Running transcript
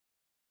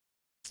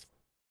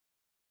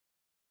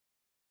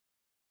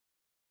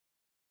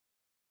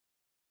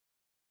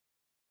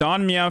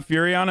Don, Meow,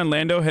 Furion, and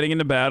Lando heading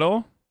into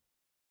battle.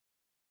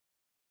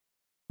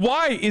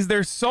 Why is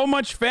there so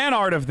much fan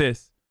art of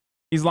this?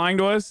 He's lying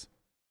to us.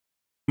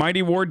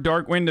 Mighty Ward,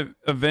 Darkwind,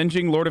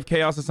 avenging Lord of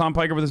Chaos, Hassan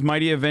Piker with his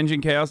mighty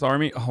avenging Chaos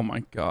army. Oh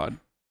my god.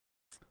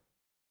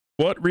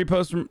 What?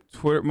 Repost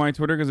from my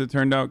Twitter because it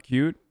turned out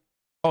cute.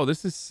 Oh,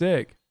 this is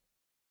sick.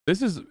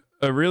 This is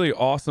a really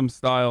awesome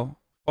style.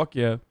 Fuck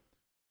yeah.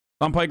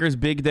 Hassan Piker's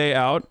big day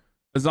out.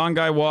 Azan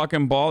guy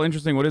walking ball.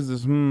 Interesting. What is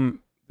this?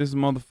 This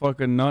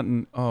motherfucker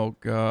nuttin'. Oh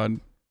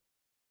god.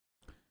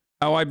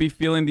 How I be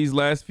feeling these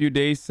last few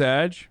days,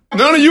 Sag?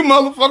 None of you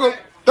motherfuckers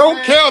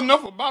don't care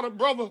enough about a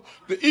brother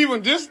to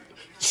even just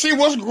see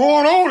what's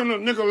going on in a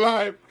nigga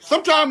life.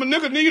 Sometimes a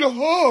nigga need a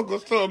hug or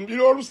something, you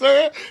know what I'm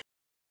saying?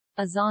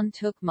 Azan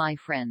took my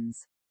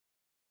friends.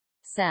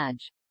 Sag.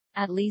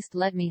 At least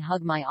let me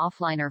hug my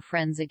offliner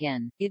friends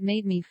again. It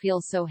made me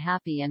feel so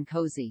happy and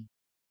cozy.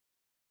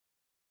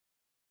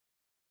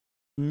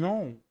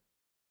 No.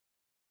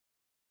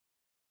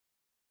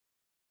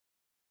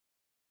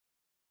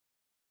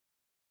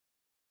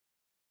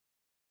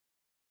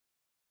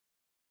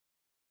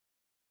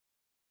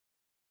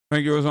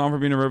 Thank you, Azan, for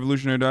being a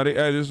revolutionary daddy.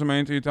 Hey, this is some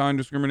anti-Italian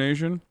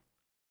discrimination.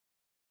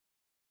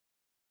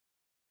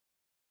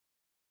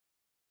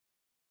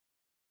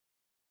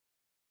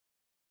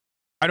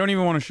 I don't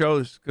even want to show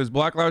this because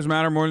Black Lives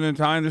Matter more than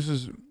Italian. This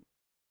is...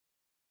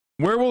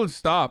 Where will it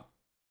stop?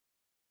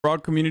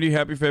 Broad community,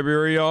 happy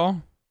February,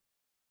 y'all.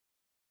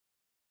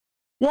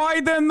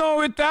 Why then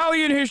no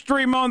Italian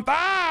History Month?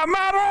 Ah,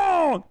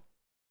 Maron!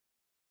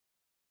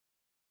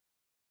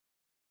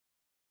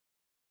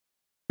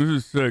 This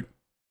is sick.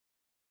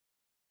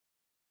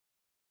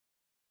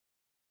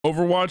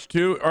 Overwatch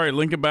 2? Alright,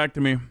 link it back to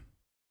me.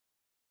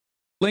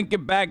 Link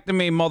it back to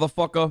me,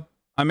 motherfucker.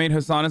 I made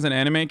Hassan as an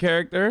anime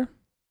character.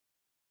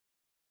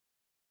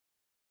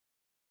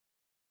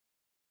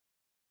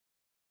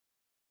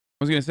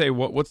 I was gonna say,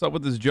 what's up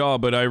with this jaw,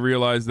 but I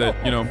realized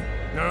that, you know...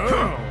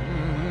 No.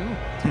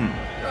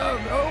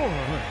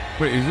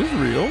 Wait, is this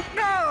real?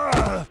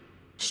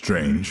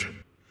 Strange.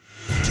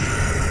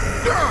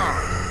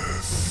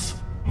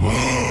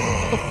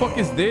 What the fuck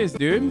is this,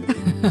 dude?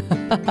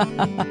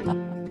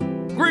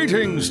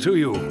 Greetings to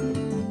you.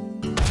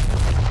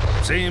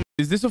 Same.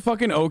 Is this a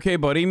fucking okay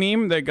buddy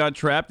meme that got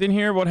trapped in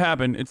here? What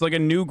happened? It's like a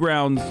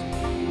Newgrounds.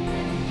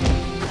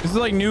 This is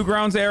like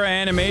Newgrounds era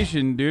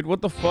animation, dude.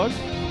 What the fuck?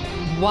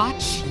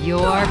 Watch your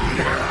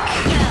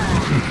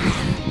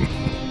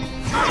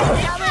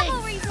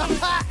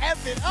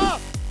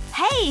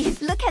Hey,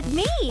 look at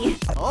me!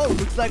 Oh,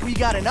 looks like we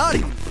got an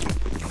audience.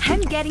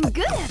 I'm getting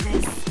good at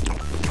this.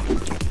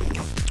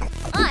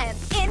 I am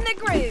in the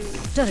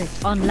groove. turret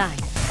online.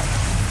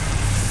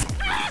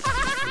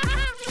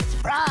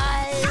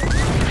 Surprise!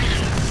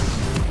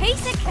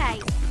 Piece of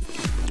cake.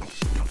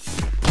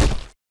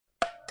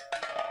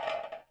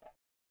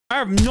 I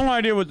have no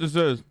idea what this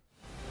is.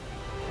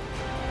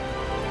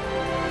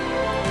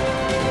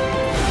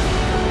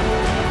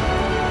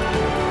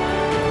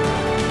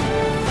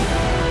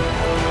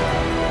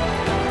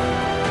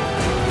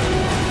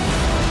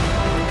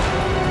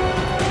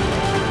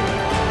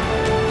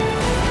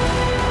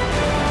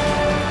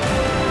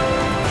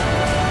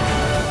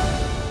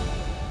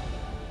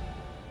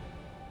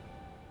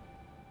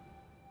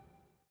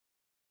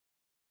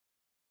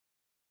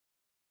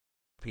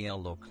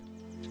 PL look.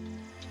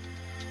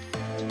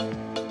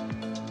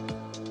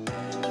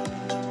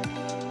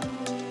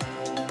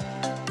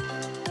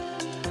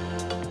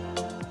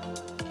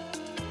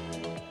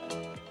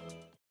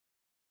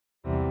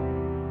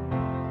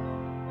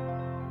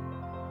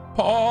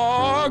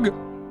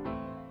 Pog!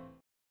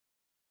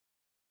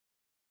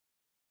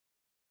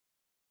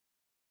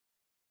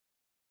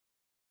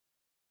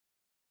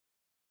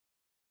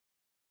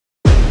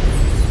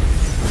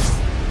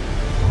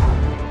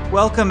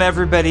 Welcome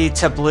everybody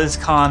to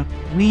BlizzCon.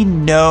 We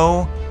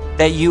know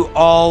that you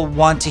all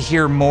want to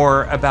hear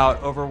more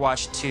about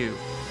Overwatch 2.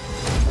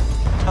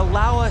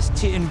 Allow us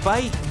to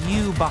invite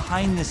you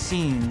behind the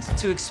scenes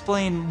to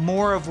explain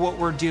more of what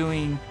we're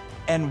doing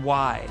and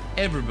why.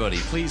 Everybody,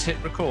 please hit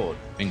record.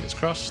 Fingers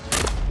crossed.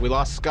 We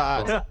lost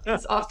Scott.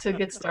 It's off to a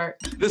good start.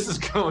 This is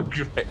going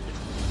great.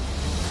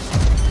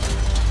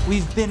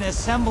 We've been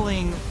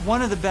assembling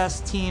one of the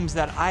best teams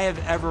that I have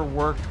ever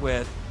worked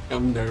with.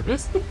 I'm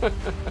nervous.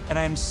 And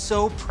I'm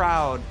so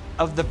proud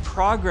of the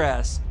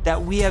progress that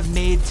we have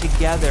made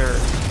together.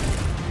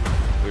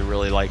 We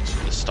really liked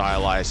the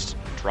stylized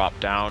drop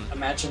down.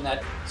 Imagine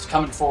that it's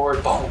coming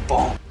forward, boom,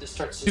 boom. This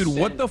starts to Dude,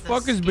 spin. what the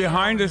fuck is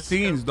behind the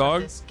scenes,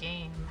 dog?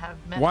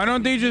 Why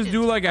don't they just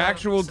do like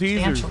actual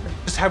teasers?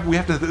 We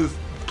have to.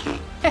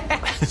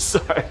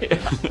 Sorry.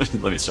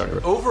 Let me start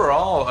over.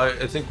 Overall,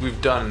 I think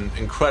we've done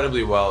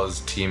incredibly well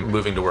as a team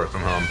moving to work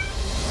from home.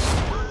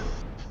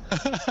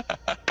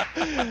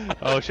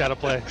 Oh, shadow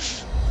play.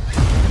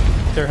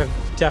 There have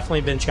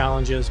definitely been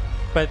challenges,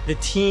 but the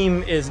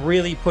team is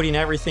really putting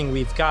everything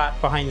we've got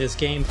behind this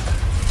game.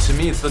 To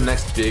me, it's the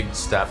next big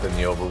step in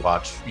the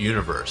Overwatch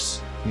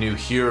universe. New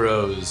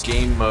heroes,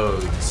 game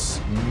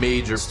modes,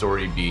 major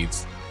story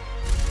beats.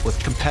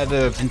 with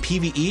competitive and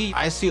PvE.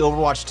 I see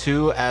Overwatch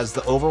 2 as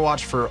the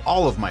Overwatch for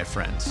all of my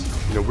friends.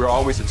 You know, we're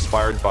always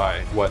inspired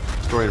by what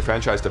story and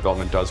franchise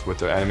development does with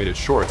the animated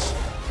shorts.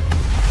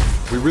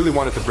 We really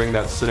wanted to bring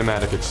that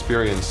cinematic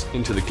experience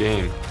into the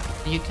game.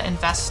 You can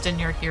invest in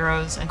your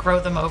heroes and grow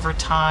them over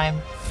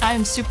time.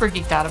 I'm super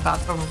geeked out about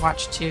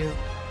Overwatch 2.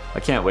 I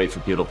can't wait for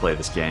people to play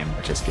this game.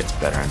 It just gets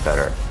better and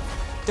better.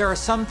 There are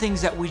some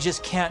things that we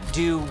just can't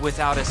do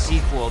without a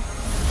sequel.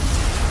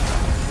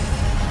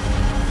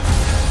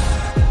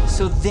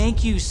 So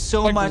thank you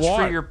so much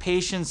for your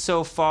patience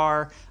so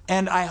far,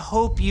 and I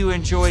hope you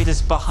enjoyed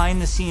this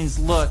behind-the-scenes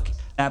look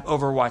at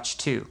Overwatch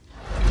 2.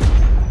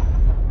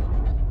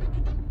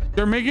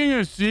 They're making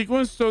a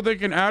sequence so they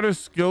can add a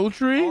skill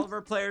tree? All of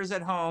our players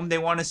at home, they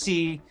want to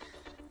see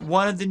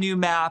one of the new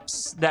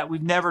maps that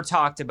we've never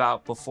talked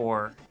about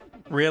before.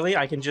 Really?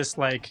 I can just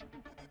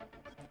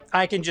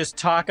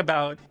talk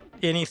about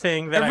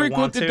anything that Every I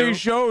want to. clip that they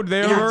showed, they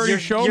have already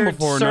shown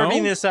before, You're no?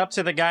 serving this up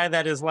to the guy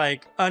that is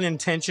like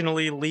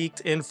unintentionally leaked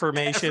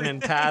information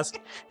in past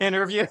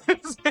interviews.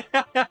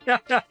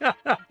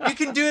 You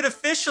can do it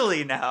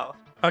officially now.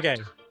 Okay,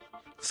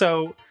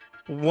 so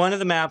one of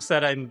the maps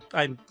that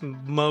I'm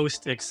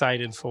most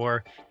excited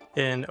for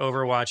in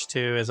Overwatch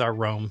 2 is our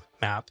Rome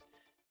map.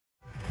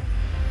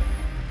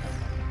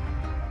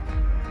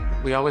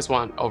 We always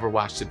want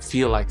Overwatch to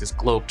feel like this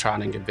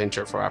globe-trotting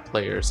adventure for our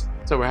players.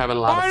 So we're having a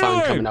lot of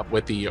fun coming up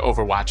with the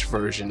Overwatch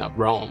version of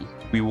Rome.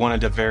 We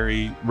wanted a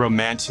very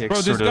romantic,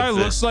 Bro, sort of guy this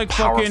looks like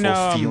powerful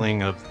fucking,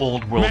 feeling of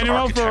old world Manuel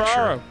architecture.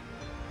 Ferrara.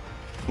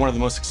 One of the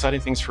most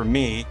exciting things for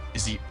me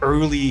is the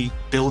early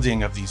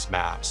building of these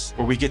maps,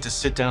 where we get to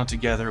sit down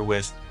together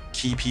with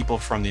key people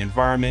from the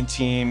environment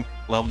team,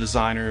 level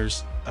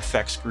designers,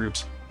 effects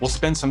groups. We'll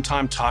spend some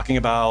time talking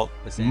about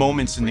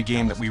moments in the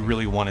game that we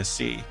really want to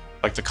see,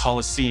 like the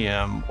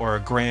Colosseum or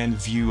a grand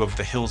view of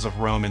the hills of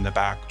Rome in the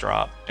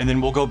backdrop. And then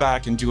we'll go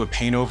back and do a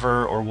paint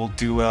over, or we'll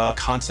do a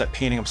concept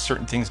painting of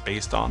certain things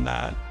based on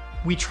that.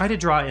 We try to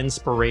draw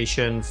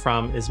inspiration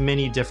from as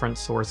many different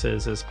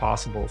sources as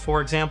possible. For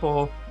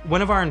example,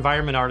 one of our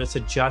environment artists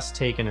had just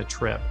taken a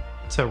trip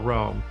to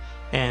Rome,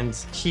 and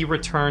he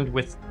returned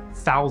with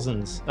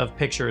thousands of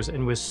pictures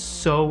and was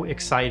so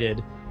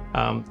excited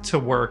to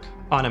work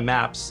on a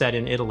map set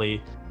in Italy.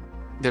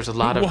 There's a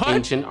lot of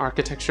ancient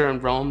architecture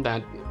in Rome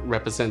that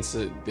represents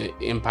the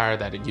empire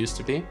that it used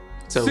to be.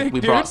 So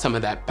we brought some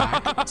of that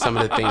back. Some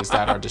of the things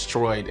that are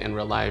destroyed in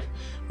real life,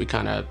 we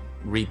kind of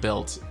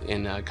rebuilt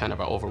in a kind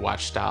of an Overwatch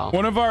style.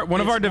 One of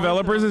our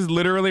developers is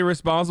literally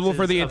responsible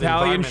for the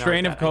Italian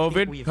strain of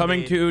COVID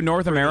coming to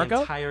North America.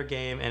 The entire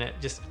game, and it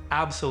just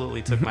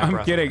absolutely took my breath.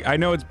 I'm kidding. I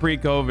know it's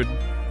pre-COVID.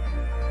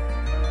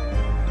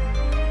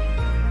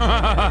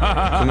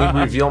 Can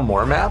we reveal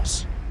more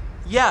maps?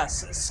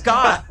 Yes,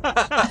 Scott.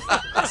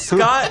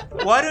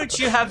 Scott, why don't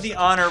you have the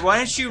honor? Why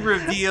don't you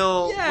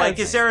reveal, like,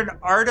 is there an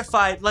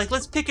artified, like,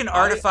 let's pick an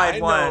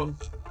artified one.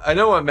 I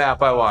know what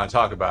map I want to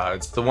talk about.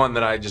 It's the one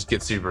that I just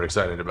get super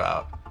excited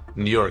about.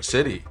 New York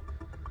City.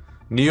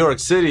 New York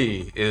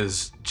City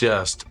is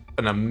just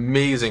an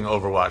amazing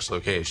Overwatch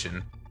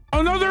location.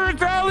 Another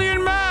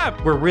Italian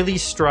map! We're really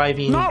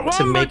striving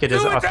to make it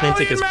as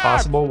authentic as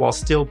possible while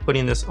still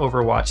putting this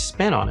Overwatch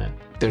spin on it.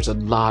 There's a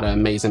lot of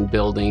amazing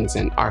buildings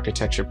and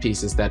architecture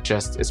pieces that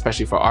just,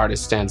 especially for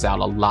artists, stands out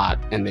a lot.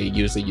 And they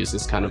usually use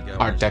this kind of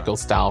Art Deco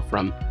style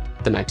from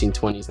the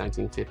 1920s,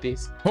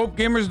 1950s. Hope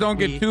gamers don't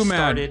get too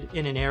mad. We started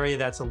in an area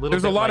that's a little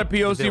There's bit a lot like of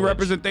POC Village.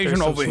 representation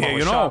There's over some here,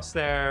 you smaller know. shops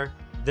there.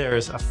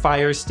 There's a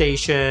fire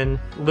station,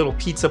 little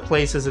pizza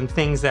places and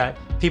things that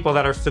people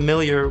that are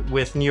familiar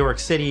with New York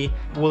City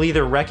will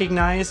either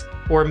recognize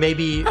or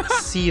maybe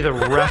see the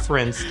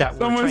reference that we're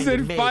Someone trying to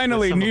said, make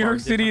finally, New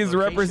York City is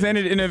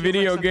represented in a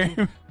video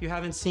game. You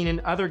haven't seen in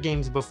other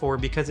games before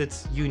because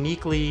it's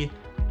uniquely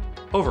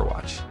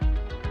Overwatch.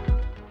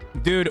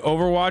 Dude,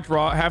 Overwatch,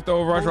 half the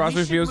Overwatch roster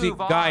is POC.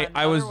 Guy,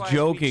 I was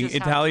joking.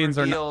 Italians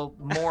are not.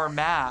 More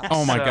maps.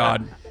 Oh my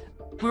God.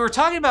 We were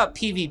talking about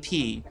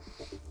PvP,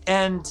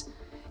 and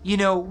you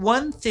know,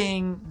 one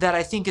thing that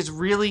I think is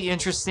really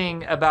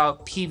interesting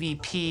about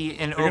PvP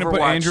in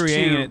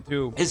Overwatch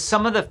 2 is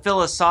some of the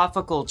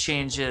philosophical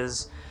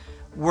changes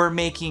we're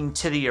making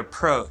to the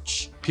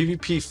approach.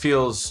 PvP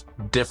feels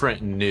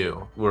different and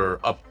new. We're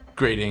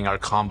upgrading our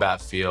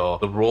combat feel.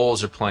 The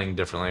roles are playing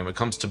differently. When it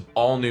comes to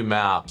all new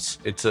maps,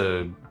 it's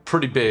a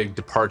pretty big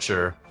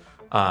departure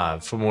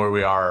from where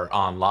we are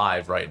on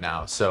live right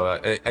now.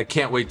 So I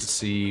can't wait to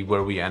see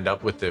where we end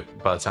up with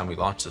it by the time we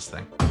launch this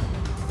thing.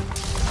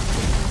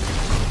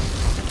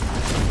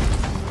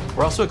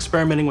 We're also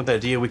experimenting with the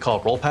idea we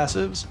call role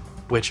passives,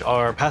 which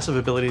are passive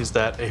abilities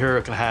that a hero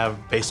can have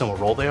based on what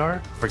role they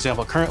are. For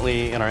example,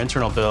 currently in our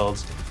internal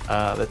builds,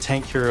 the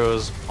tank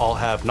heroes all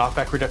have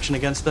knockback reduction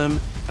against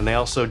them, and they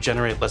also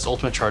generate less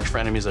ultimate charge for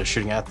enemies that are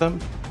shooting at them.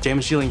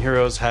 Damage dealing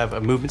heroes have a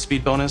movement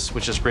speed bonus,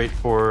 which is great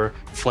for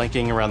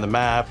flanking around the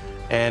map,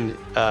 and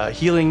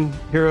healing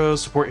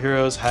heroes, support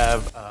heroes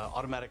have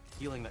automatic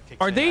healing that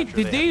kicks in.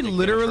 Did they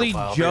literally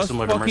just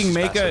fucking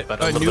make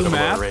a new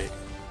map?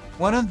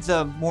 One of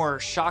the more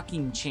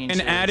shocking changes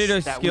and added a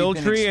that skill we've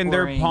been tree, and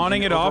they're exploring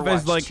pawning in it off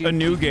as Overwatch like 2 a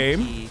new PvP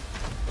game.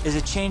 Is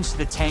a change to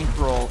the tank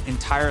role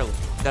entirely.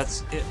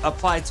 That's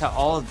applied to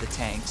all of the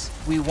tanks.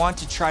 We want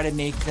to try to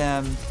make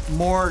them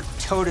more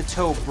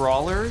toe-to-toe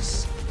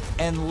brawlers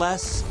and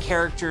less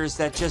characters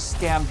that just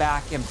stand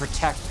back and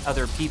protect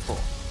other people.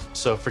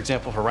 So, for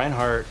example, for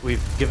Reinhardt,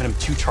 we've given him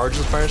 2 charges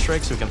of Fire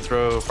Strike, so he can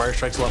throw Fire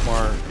Strikes a lot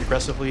more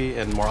aggressively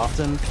and more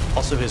often.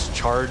 Also, his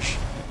charge,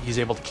 he's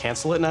able to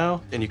cancel it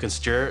now, and you can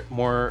steer it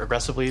more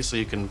aggressively, so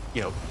you can,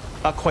 you know,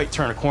 not quite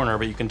turn a corner,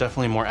 but you can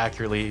definitely more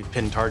accurately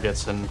pin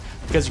targets. And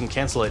because you can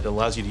cancel it, it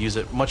allows you to use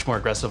it much more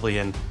aggressively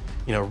and,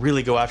 you know,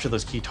 really go after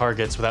those key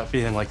targets without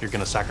feeling like you're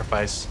going to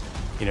sacrifice,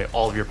 you know,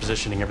 all of your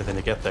positioning, everything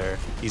to get there.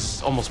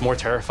 He's almost more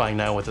terrifying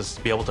now with this,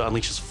 to be able to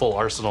unleash his full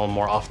arsenal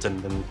more often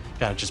than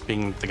kind of just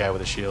being the guy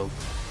with a shield.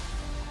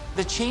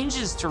 The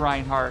changes to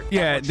Reinhardt.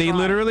 Yeah, they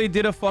literally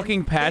did a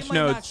fucking patch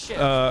notes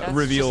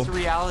reveal.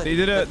 They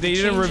did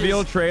a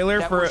reveal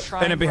trailer for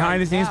and a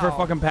behind the scenes for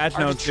fucking patch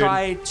notes, dude.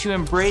 Try to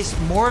embrace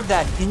more of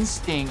that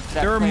instinct.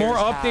 That there are more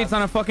players updates have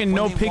on a fucking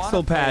no when they pixel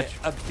wanna patch.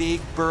 play a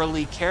big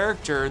burly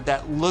character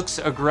that looks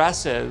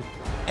aggressive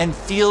and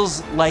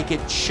feels like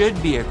it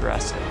should be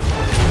aggressive.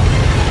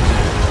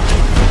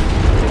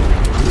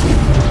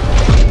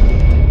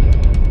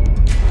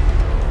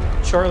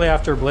 Shortly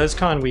after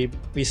BlizzCon,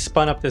 we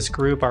spun up this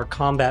group, our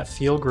combat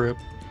field group,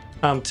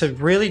 to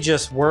really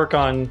just work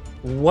on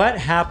what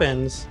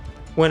happens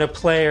when a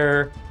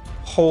player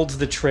holds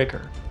the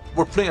trigger.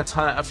 We're putting a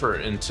ton of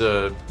effort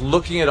into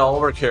looking at all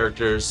of our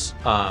characters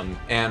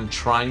and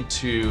trying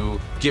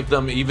to give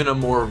them even a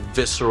more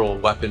visceral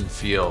weapon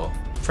feel.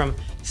 From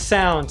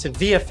sound to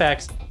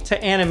VFX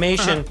to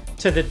animation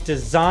to the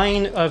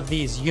design of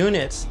these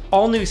units,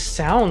 all new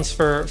sounds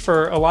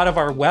for a lot of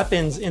our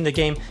weapons in the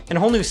game, and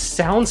a whole new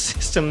sound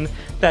system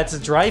that's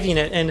driving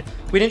it. And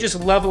we didn't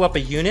just level up a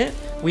unit,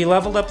 we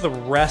leveled up the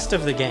rest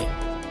of the game.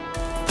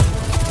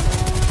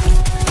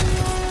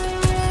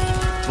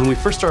 When we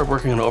first started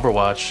working on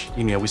Overwatch,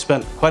 you know, we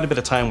spent quite a bit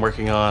of time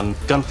working on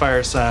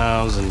gunfire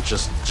sounds and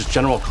just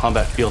general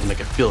combat feel to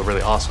make it feel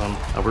really awesome.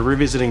 We're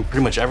revisiting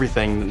pretty much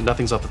everything.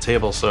 Nothing's off the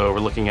table, so we're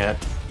looking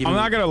at. I'm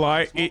not gonna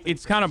lie,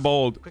 it's kind of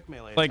bold.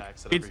 Like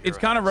it's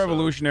kind of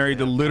revolutionary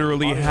to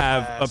literally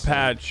have a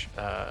patch.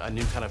 A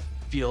new kind of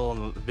feel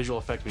and visual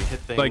effect when you hit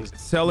things. Like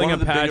selling a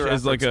patch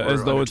as like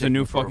as though it's a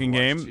new fucking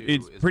game.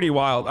 It's pretty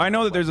wild. I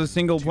know that there's a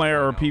single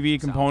player or PvE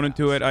component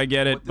to it. I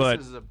get it, but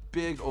this is a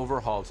big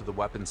overhaul to the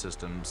weapon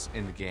systems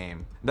in the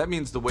game. That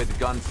means the way the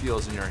gun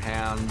feels in your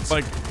hands.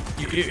 Like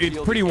it's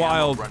pretty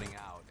wild. Running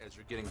out as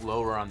you're getting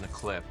lower on the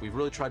clip. We've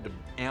really tried to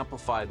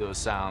amplify those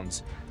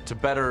sounds to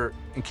better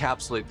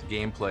encapsulate the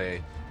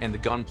gameplay and the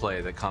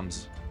gunplay that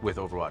comes with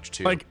Overwatch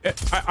 2. Like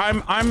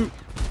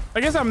I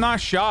guess I'm not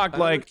shocked.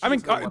 Like I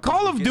mean,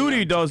 Call of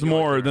Duty does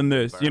more than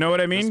this. You know what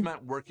I mean? This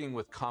meant working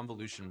with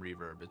convolution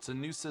reverb. It's a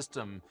new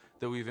system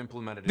that we've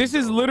implemented. This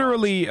is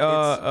literally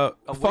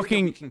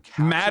fucking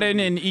Madden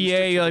and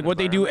EA, like what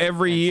they do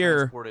every year.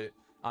 Transport it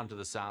onto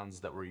the sounds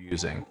that we're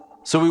using.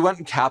 So we went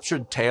and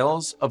captured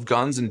tales of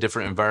guns in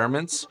different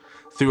environments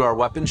through our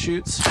weapon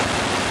shoots.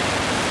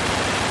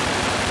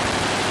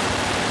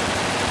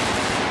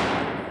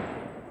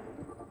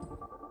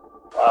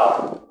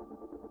 Wow.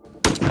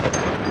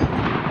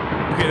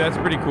 Okay, that's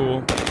pretty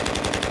cool.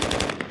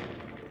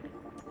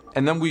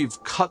 And then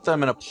we've cut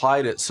them and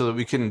applied it so that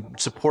we can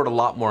support a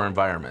lot more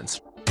environments.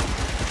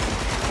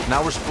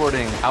 Now we're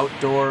supporting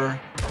outdoor,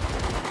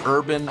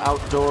 urban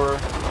outdoor,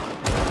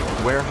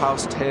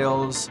 warehouse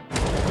tales,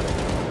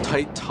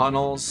 tight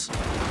tunnels,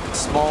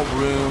 small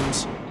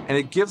rooms, and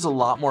it gives a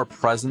lot more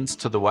presence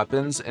to the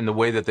weapons and the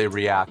way that they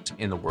react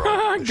in the world.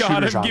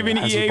 God, I've given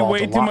EA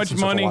way too much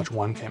money. Overwatch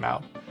 1 came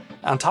out.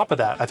 On top of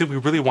that, I think we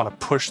really want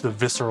to push the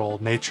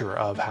visceral nature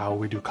of how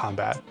we do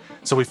combat.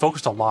 So we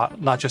focused a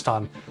lot, not just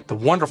on the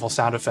wonderful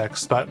sound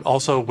effects, but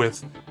also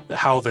with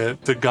how the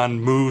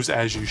gun moves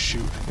as you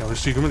shoot. You know,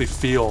 so you can really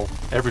feel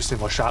every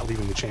single shot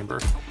leaving the chamber.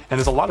 And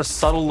there's a lot of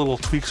subtle little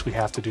tweaks we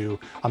have to do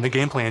on the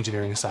gameplay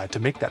engineering side to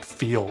make that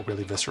feel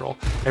really visceral.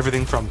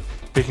 Everything from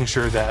making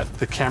sure that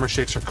the camera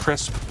shakes are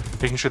crisp,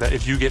 making sure that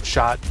if you get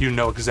shot, you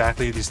know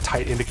exactly these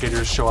tight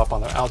indicators show up on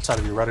the outside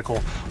of your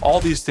reticle. All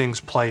these things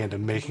play into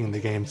making the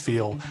game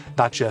feel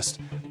not just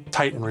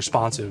tight and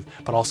responsive,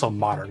 but also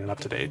modern and up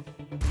to date.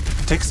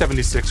 Take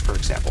 76, for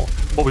example.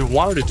 What we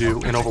wanted to do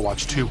in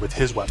Overwatch 2 with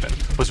his weapon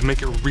was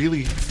make it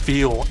really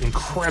feel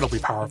incredibly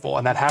powerful,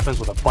 and that happens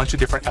with a bunch of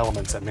different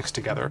elements that mix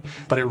together.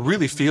 But it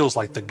really feels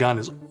like the gun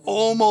is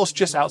almost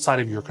just outside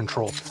of your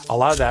control. A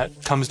lot of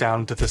that comes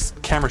down to this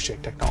camera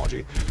shake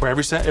technology, where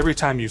every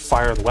time you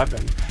fire the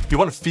weapon, you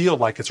want to feel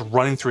like it's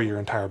running through your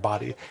entire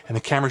body, and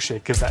the camera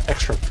shake gives that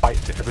extra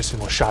bite to every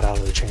single shot out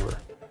of the chamber.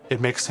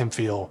 It makes him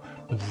feel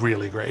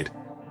really great.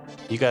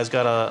 You guys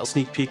got a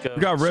sneak peek of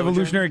We got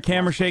revolutionary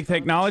camera shake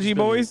technology,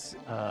 boys.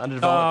 Under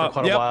development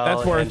for quite a while.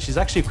 That's worth. And she's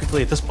actually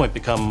quickly at this point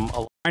become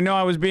a I know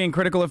I was being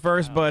critical at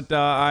first, but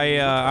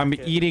I'm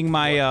eating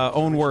my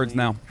own words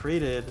now.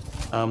 Created.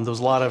 There was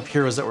a lot of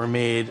heroes that were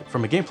made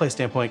from a gameplay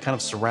standpoint, kind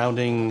of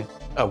surrounding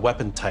a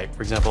weapon type.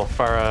 For example,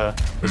 Farah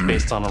was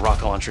based on a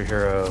rocket launcher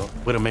hero.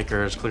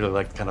 Widowmaker is clearly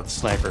like kind of the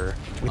sniper.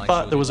 We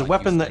thought there was a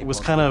weapon that was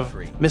kind of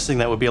missing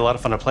that would be a lot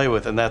of fun to play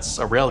with, and that's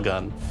a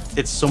railgun.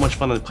 It's so much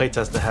fun in the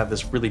playtest to have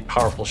this really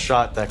powerful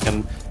shot that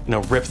can,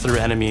 rip through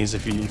enemies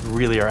if you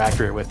really are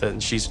accurate with it.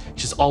 And she's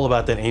all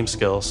about that aim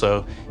skill.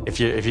 So if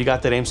you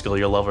got that aim skill,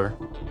 you'll love her.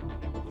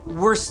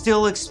 We're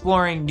still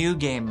exploring new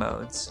game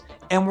modes,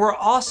 and we're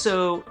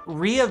also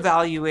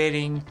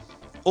reevaluating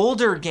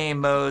older game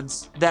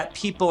modes that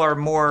people are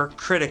more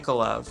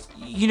critical of.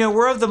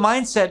 We're of the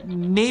mindset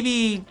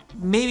maybe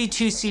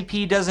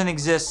 2CP doesn't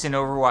exist in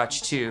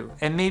Overwatch 2,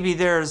 and maybe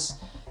there's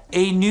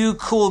a new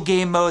cool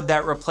game mode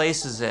that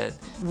replaces it.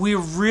 We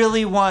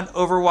really want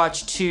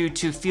Overwatch 2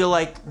 to feel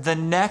like the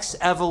next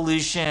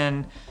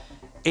evolution,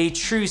 a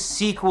true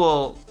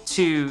sequel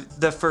to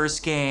the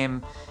first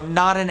game,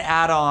 not an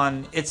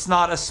add-on. It's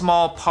not a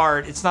small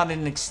part. It's not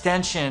an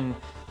extension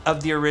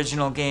of the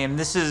original game.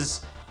 This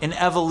is an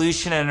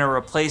evolution and a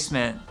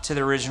replacement to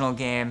the original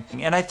game,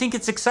 and I think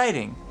it's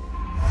exciting.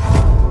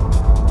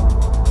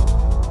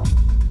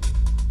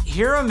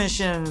 Hero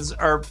missions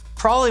are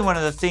probably one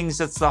of the things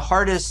that's the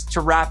hardest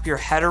to wrap your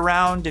head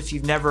around if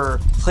you've never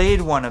played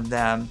one of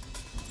them.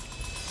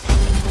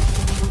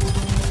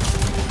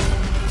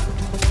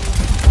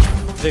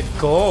 The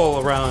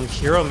goal around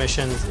hero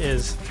missions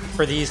is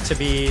for these to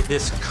be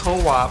this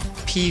co-op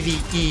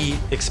PvE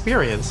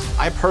experience.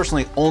 I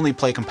personally only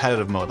play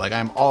competitive mode. Like,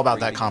 I'm all about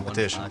that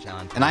competition.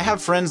 And I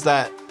have friends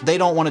that they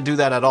don't want to do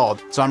that at all.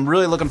 So I'm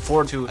really looking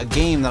forward to a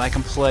game that I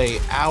can play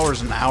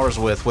hours and hours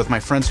with my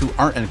friends who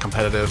aren't in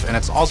competitive, and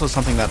it's also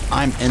something that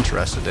I'm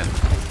interested in.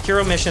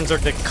 Hero missions are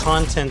the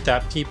content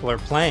that people are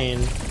playing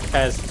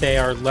as they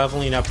are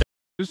leveling up.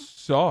 This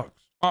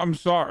sucks. I'm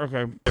sorry.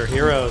 Okay. Their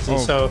heroes. And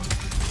so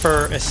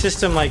for a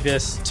system like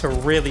this to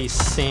really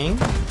sing,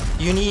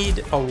 you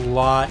need a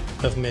lot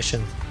of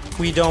missions.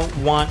 We don't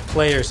want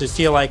players to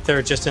feel like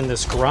they're just in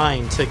this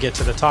grind to get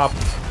to the top.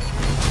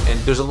 And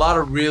there's a lot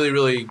of really,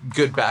 really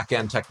good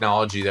back-end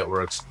technology that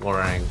we're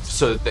exploring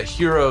so that the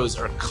heroes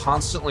are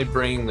constantly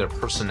bringing their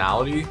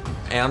personality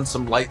and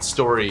some light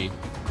story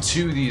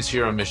to these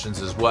hero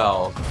missions as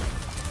well.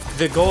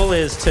 The goal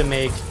is to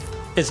make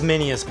as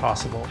many as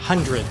possible,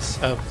 hundreds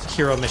of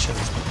hero missions.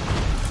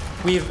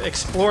 We've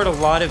explored a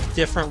lot of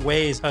different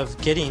ways of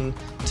getting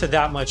to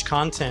that much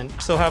content.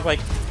 So have like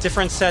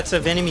different sets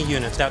of enemy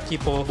units that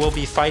people will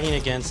be fighting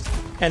against,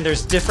 and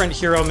there's different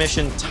hero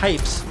mission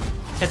types.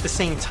 At the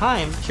same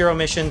time, hero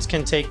missions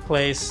can take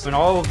place in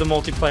all of the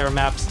multiplayer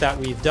maps that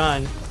we've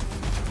done,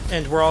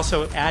 and we're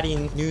also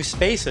adding new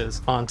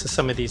spaces onto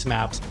some of these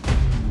maps.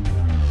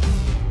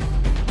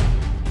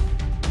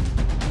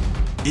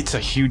 It's a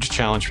huge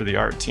challenge for the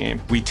art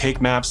team. We take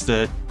maps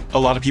that a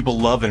lot of people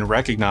love and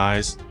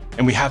recognize,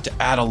 and we have to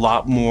add a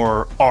lot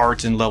more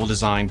art and level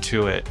design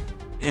to it.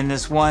 In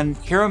this one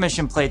hero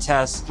mission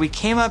playtest, we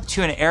came up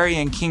to an area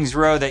in Kings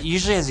Row that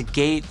usually has a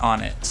gate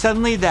on it.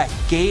 Suddenly that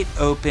gate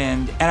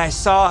opened and I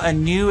saw a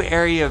new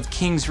area of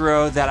Kings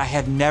Row that I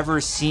had never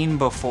seen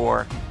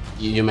before.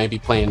 You may be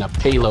playing a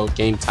payload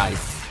game type,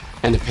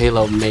 and the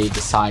payload may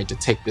decide to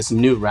take this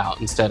new route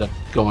instead of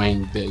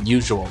going the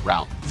usual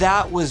route.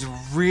 That was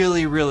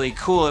really, really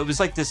cool. It was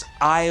like this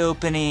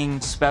eye-opening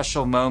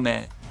special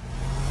moment.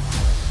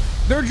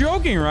 They're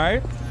joking,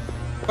 right?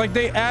 Like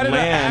they added an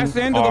ass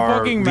into the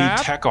fucking map?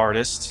 The tech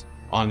artist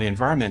on the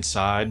environment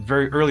side,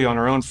 very early on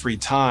our own free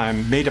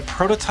time, made a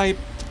prototype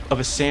of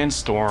a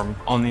sandstorm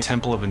on the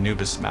Temple of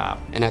Anubis map.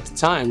 And at the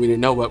time, we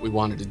didn't know what we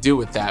wanted to do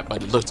with that,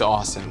 but it looked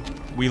awesome.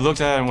 We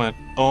looked at it and went,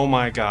 oh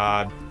my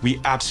God, we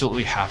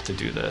absolutely have to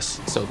do this.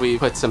 So we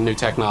put some new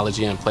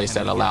technology in place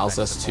that allows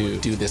us to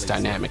do this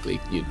dynamically.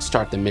 You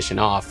start the mission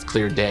off,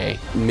 clear day.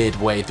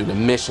 Midway through the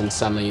mission,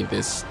 suddenly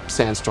this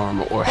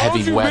sandstorm or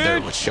heavy weather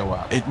would show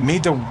up. It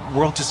made the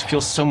world just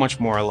feel so much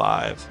more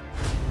alive.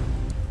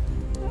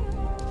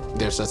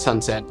 There's a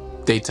sunset,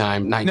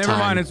 daytime, nighttime. Never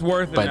mind, it's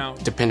worth it now.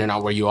 But depending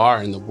on where you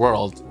are in the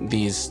world,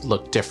 these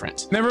look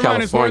different. Never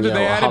mind, it's worth it.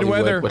 They added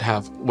Hollywood weather. would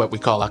have what we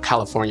call a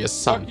California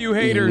sun. Fuck you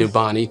haters. In New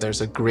Bonnie,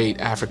 there's a great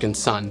African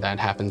sun that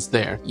happens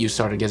there. You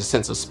start to get a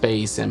sense of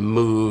space and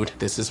mood.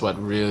 This is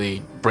what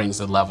really brings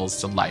the levels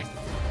to life.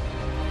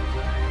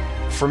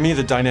 For me,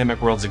 the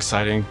dynamic world's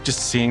exciting.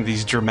 Just seeing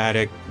these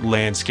dramatic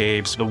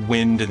landscapes, the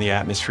wind and the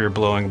atmosphere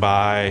blowing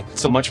by.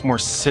 It's a much more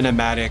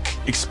cinematic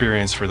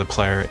experience for the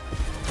player.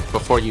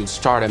 Before you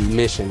start a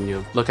mission,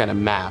 you look at a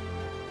map.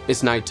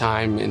 It's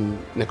nighttime in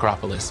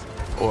Necropolis,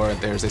 or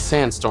there's a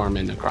sandstorm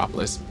in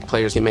Necropolis.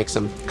 Players can make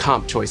some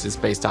comp choices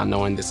based on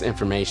knowing this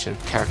information.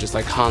 Characters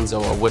like Hanzo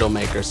or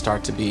Widowmaker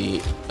start to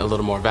be a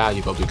little more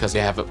valuable because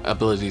they have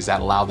abilities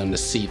that allow them to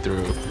see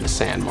through the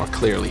sand more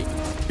clearly.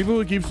 People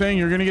who keep saying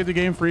you're gonna get the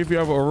game free if you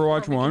have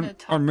Overwatch 1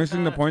 are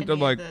missing the point that,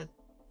 like,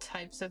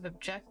 types of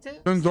objectives.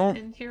 Then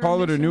don't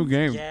call it a new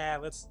game. Yeah,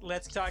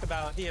 let's talk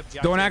about the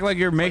objectives. Don't act like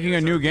you're making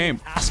a new game.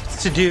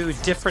 Asked to do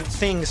different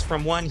things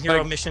from one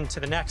hero mission to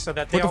the next, so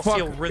that they all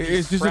feel really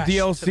It's just a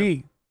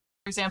DLC.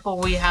 For example,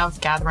 we have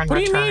Gather and What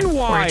do you Return, mean,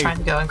 where why? you're trying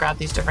to go and grab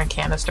these different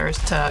canisters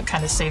to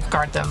kind of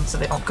safeguard them so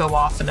they don't go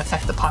off and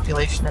affect the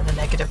population in a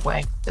negative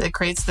way. It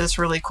creates this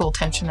really cool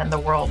tension in the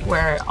world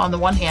where, on the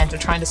one hand,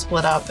 you're trying to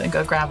split up and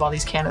go grab all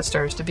these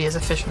canisters to be as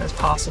efficient as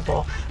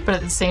possible, but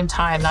at the same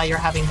time, now you're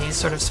having these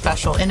sort of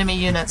special enemy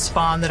units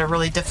spawn that are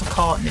really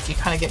difficult, and if you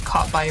kind of get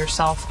caught by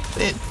yourself,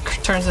 it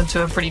turns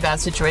into a pretty bad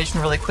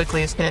situation really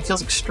quickly, and it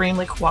feels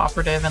extremely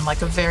cooperative and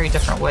like a very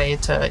different way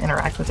to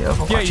interact with the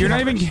Overwatch Yeah, you're not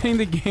even universe. getting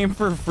the game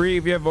for free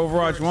if you have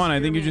Overwatch 1.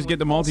 I think you just get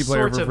the multiplayer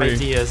Sorts for of free.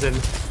 ideas, and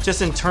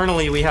just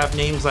internally we have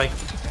names like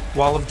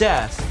Wall of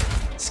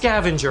Death,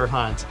 Scavenger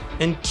Hunt,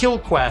 and Kill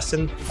Quest,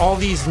 and all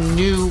these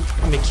new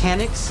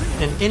mechanics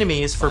and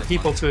enemies for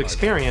people to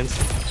experience.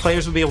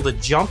 Players will be able to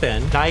jump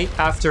in night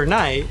after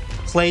night,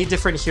 play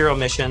different hero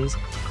missions,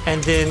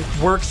 and then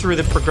work through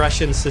the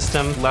progression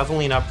system,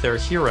 leveling up their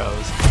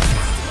heroes.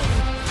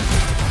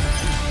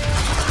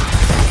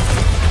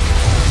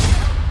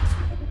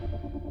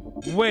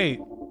 Wait.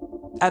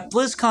 At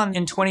BlizzCon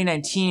in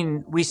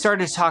 2019, we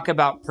started to talk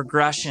about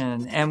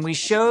progression, and we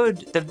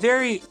showed the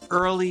very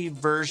early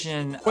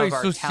version of our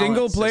talent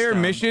single-player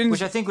system, missions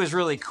which I think was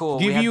really cool.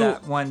 give We had you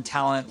that one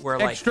talent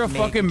where extra like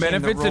fucking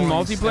benefits in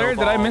multiplayer?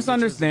 Did I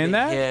misunderstand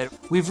that?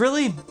 We've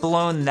really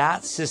blown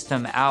that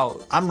system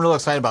out. I'm real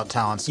excited about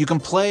talents. You can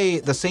play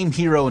the same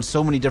hero in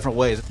so many different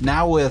ways.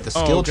 Now with the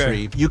skill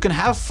tree, you can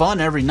have fun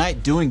every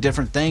night doing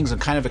different things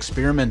and kind of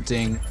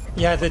experimenting.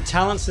 Yeah, the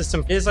talent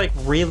system is like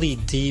really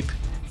deep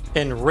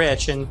and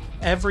rich, and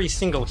every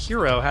single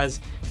hero has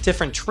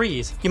different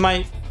trees. You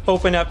might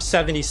open up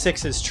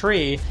 76's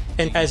tree,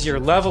 and as you're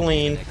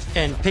leveling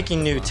and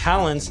picking new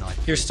talents,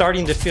 you're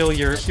starting to feel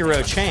your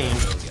hero change.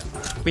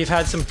 We've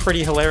had some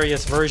pretty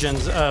hilarious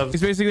versions of...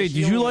 It's basically,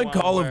 did you like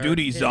Call of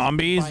Duty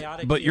Zombies,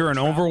 but you're an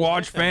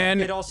Overwatch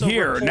fan?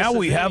 Here, now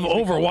we have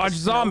Overwatch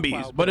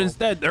Zombies, but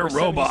instead they're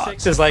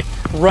robots. Is like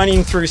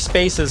running through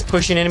spaces,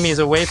 pushing enemies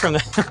away from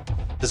them.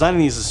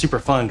 Designing these is super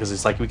fun because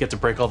it's like we get to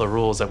break all the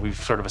rules that we've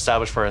sort of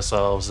established for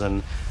ourselves,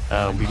 and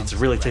we get to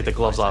really take the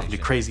gloves off and do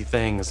crazy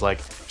things like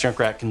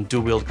Junkrat can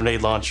dual-wield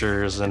grenade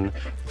launchers, and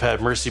we've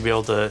had Mercy be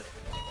able to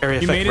area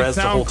effect res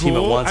the whole team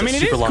at once at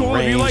super long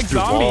range through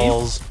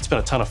walls. It's been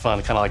a ton of fun,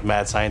 kind of like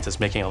mad scientists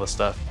making all this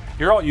stuff.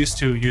 You're all used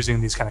to using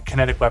these kind of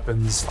kinetic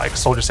weapons like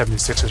Soldier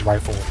 76's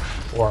rifle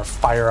or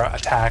fire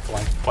attack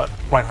like what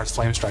Reinhardt's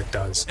Flame Strike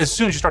does. As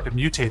soon as you start to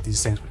mutate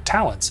these things with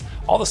talents,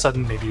 all of a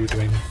sudden maybe you're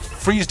doing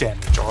freeze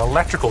damage or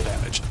electrical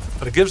damage.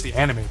 But it gives the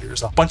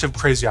animators a bunch of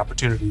crazy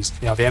opportunities.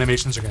 You know, the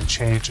animations are going to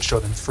change to show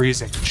them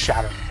freezing and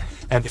shattering.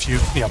 And if you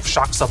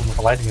shock someone with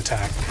a lightning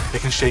attack, they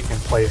can shake in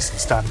place and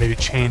stun, maybe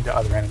chain to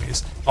other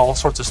enemies. All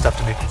sorts of stuff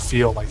to make you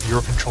feel like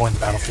you're controlling the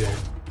battlefield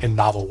in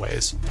novel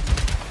ways.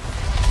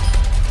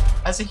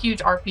 As a huge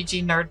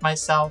RPG nerd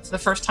myself, the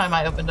first time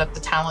I opened up the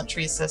talent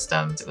tree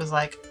system, it was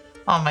like,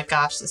 oh my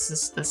gosh, this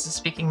is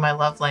speaking my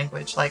love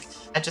language. Like,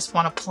 I just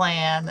want to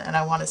plan, and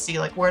I want to see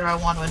like where do I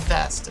want to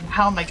invest, and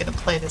how am I going to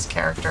play this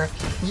character?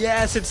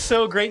 Yes, it's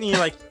so great.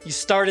 And you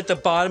start at the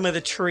bottom of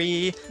the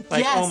tree.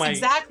 Like, yes, oh my,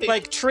 exactly.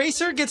 Like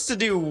Tracer gets to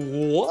do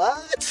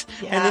what?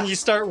 Yeah. And then you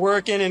start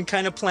working and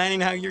kind of planning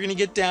how you're going to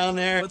get down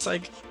there. It's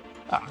like,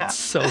 it's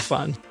so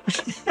fun.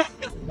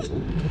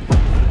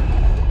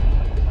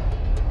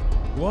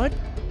 What?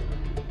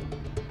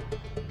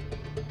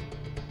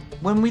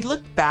 When we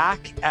look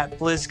back at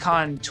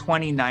BlizzCon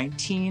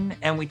 2019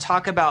 and we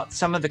talk about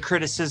some of the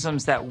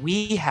criticisms that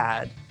we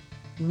had,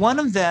 one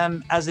of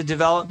them as a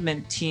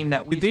development team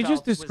that we Did they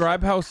just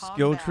describe how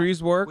skill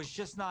trees work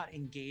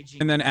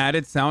and then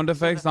added sound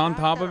effects on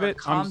top of it?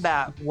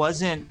 Combat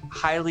wasn't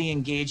highly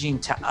engaging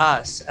to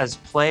us as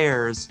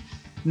players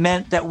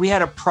meant that we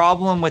had a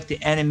problem with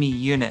the enemy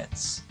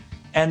units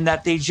and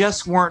that they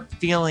just weren't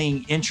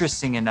feeling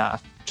interesting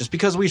enough. Just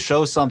because we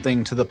show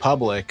something to the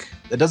public,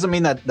 it doesn't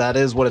mean that that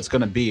is what it's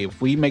going to be.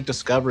 If we make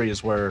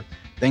discoveries where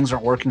things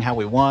aren't working how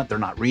we want, they're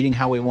not reading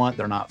how we want,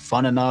 they're not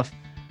fun enough,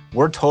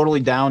 we're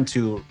totally down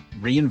to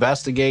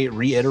reinvestigate,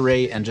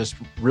 reiterate, and just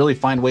really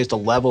find ways to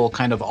level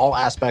kind of all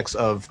aspects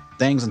of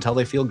things until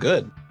they feel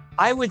good.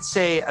 I would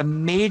say a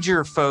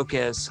major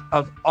focus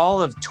of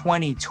all of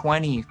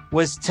 2020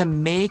 was to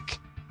make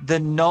the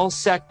null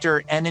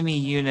sector enemy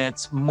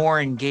units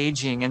more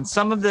engaging. And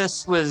some of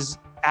this was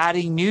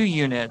adding new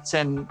units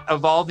and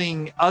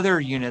evolving other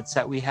units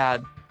that we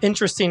had.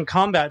 Interesting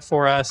combat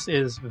for us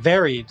is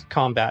varied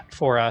combat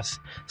for us.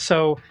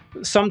 So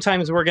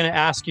sometimes we're going to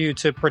ask you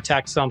to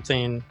protect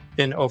something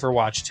in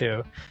Overwatch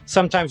 2.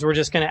 Sometimes we're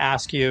just going to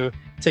ask you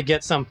to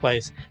get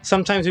someplace.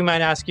 Sometimes we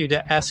might ask you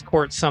to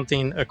escort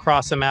something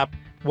across a map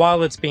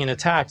while it's being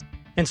attacked.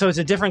 And so it's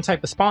a different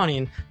type of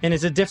spawning, and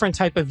it's a different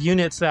type of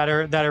units that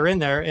are in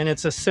there, and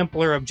it's a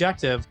simpler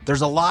objective.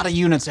 There's a lot of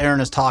units Aaron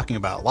is talking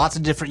about. Lots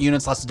of different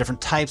units, lots of different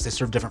types. They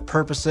serve different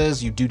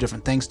purposes. You do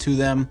different things to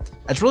them.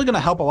 It's really going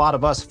to help a lot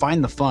of us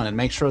find the fun and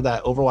make sure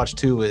that Overwatch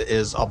 2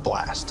 is a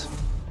blast.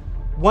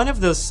 One of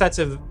those sets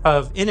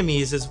of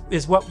enemies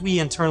is what we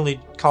internally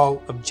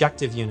call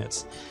objective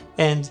units.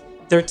 And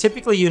they're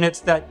typically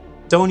units that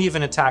don't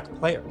even attack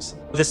players.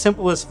 The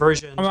simplest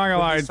version. I'm not gonna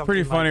lie, it's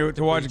pretty funny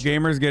to watch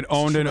gamers get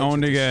owned and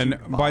owned again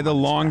by the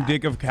long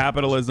dick of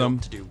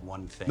capitalism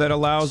that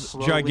allows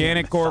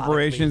gigantic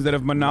corporations that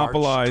have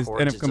monopolized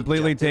and have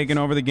completely taken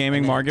over the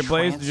gaming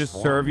marketplace to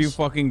just serve you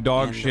fucking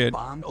dog shit.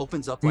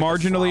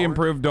 Marginally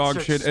improved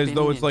dog shit as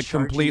though it's like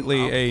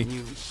completely a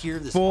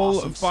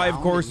full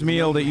 5-course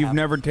meal that you've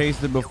never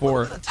tasted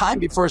before. Time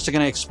before it's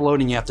going to explode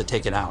and you have to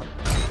take it out.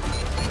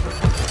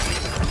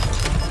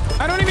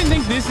 I don't even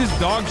think this is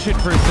dog shit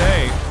per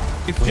se.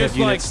 It's we just have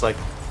units like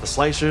the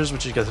slicers,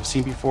 which you guys have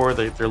seen before.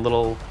 They're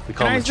little, we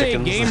call them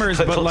chickens.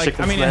 Gamers, but like,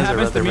 I mean, it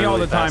happens to me all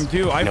the time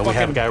too. We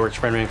have a guy we're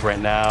experimenting with right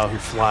now who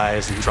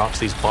flies and drops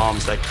these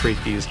bombs that create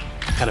these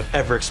kind of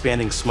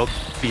ever-expanding smoke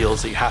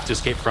fields that you have to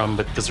escape from,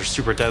 but because they're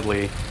super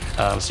deadly.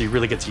 So you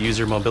really get to use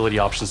your mobility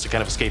options to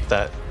kind of escape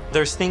that.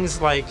 There's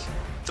things like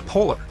the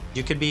polar.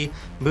 You could be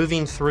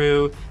moving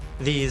through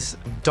these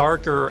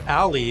darker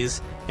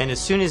alleys, and as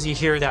soon as you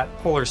hear that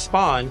polar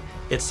spawn,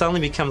 it suddenly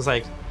becomes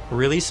like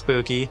really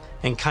spooky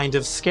and kind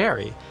of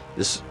scary.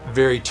 This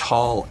very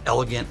tall,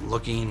 elegant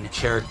looking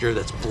character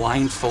that's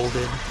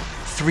blindfolded,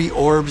 3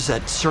 orbs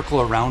that circle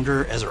around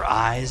her as her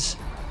eyes,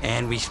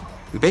 and we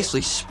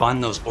basically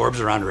spun those orbs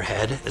around her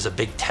head as a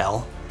big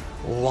tell,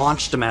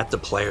 launched them at the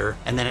player,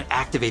 and then it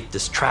activates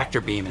this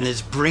tractor beam, and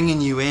it's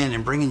bringing you in,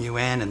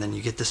 and then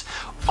you get this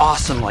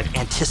awesome like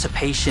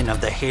anticipation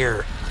of the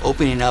hair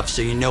opening up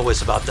so you know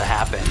what's about to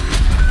happen.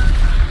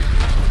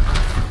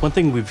 One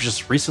thing we've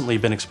just recently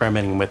been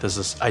experimenting with is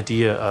this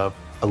idea of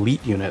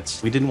elite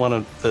units. We didn't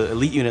want the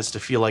elite units to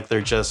feel like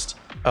they're just,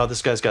 oh,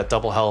 this guy's got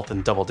double health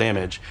and double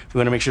damage. We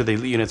want to make sure the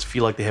elite units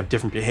feel like they have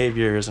different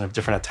behaviors and have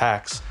different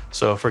attacks.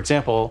 So for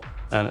example,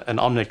 an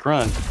Omnic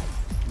Grunt,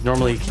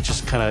 normally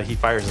he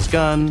fires his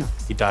gun,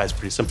 he dies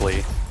pretty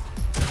simply.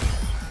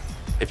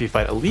 If you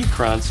fight elite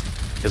grunts,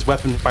 his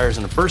weapon fires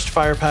in a burst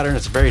fire pattern.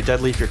 It's very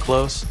deadly if you're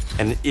close.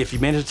 And if you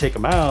manage to take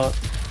them out,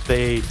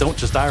 they don't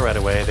just die right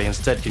away. They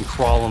instead can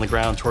crawl on the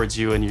ground towards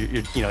you, and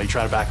you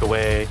try to back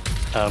away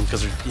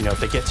because if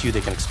they get to you,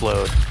 they can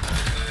explode.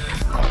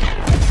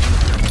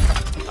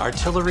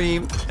 Artillery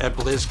at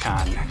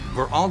BlizzCon,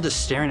 we're all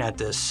just staring at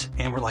this,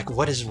 and we're like,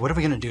 what are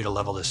we gonna do to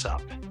level this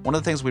up? One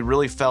of the things we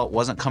really felt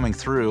wasn't coming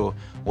through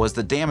was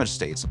the damage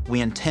states. We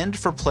intend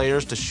for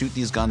players to shoot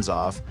these guns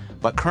off,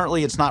 but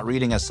currently it's not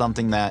reading as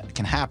something that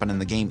can happen in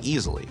the game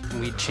easily.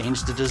 We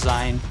changed the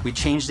design, we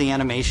changed the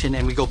animation,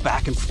 and we go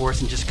back and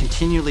forth and just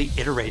continually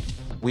iterate.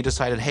 We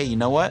decided, hey, you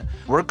know what?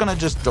 We're gonna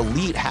just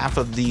delete half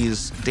of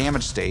these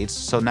damage states,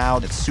 so now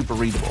it's super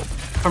readable.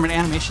 From an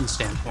animation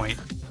standpoint,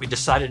 we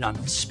decided on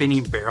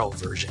spinning barrel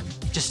version.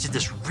 We just did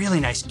this really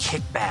nice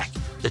kickback.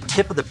 The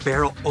tip of the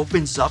barrel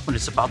opens up when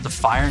it's about to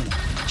fire and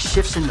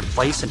shifts into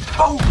place and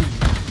boom!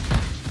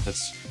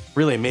 It's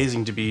really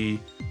amazing to be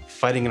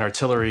fighting an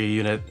artillery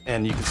unit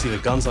and you can see the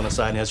guns on the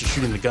side, and as you're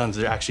shooting the guns,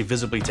 they're actually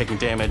visibly taking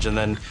damage, and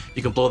then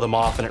you can blow them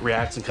off and it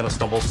reacts and kind of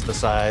stumbles to the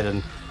side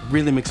and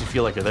really makes you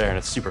feel like you're there, and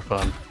it's super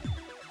fun.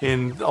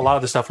 In a lot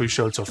of the stuff we've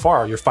showed so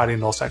far, you're fighting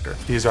null sector.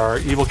 These are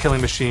evil killing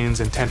machines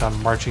intent on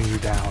marching you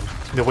down.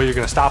 The way you're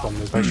going to stop them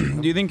is by shooting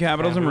them. Do you think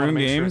capitalism ruined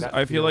games?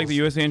 I feel like the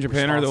USA and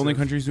Japan are the only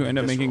countries who end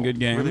up making good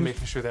games. Really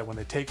making sure that when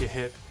they take a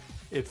hit,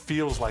 it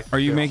feels like. Are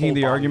you making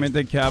the argument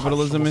that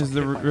capitalism is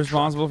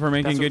responsible for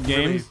making good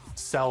games?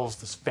 Sells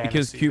this fantasy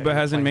because Cuba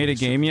hasn't made a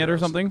game yet or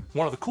something?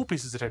 One of the cool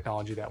pieces of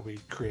technology that we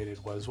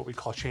created was what we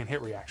call chain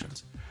hit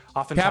reactions.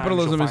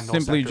 Capitalism is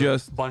simply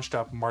just bunched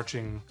up,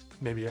 marching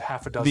maybe a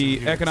half a dozen.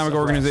 The economic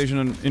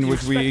organization in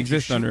which we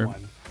exist under.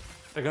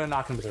 They're gonna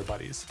knock into their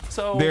buddies.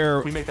 So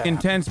their we make that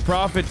intense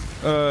happen.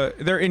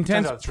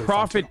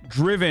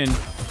 profit-driven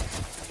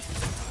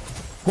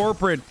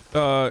corporate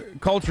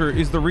culture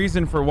is the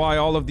reason for why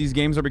all of these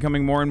games are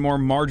becoming more and more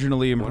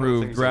marginally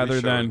improved, rather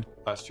than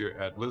last year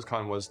at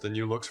BlizzCon was the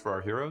new looks for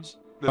our heroes.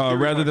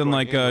 Rather than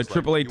like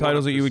AAA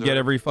titles that you would get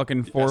every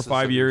fucking 4 or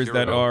 5 years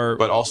that are,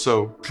 but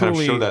also kind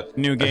of show that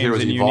new games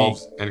heroes and evolve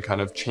unique. and kind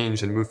of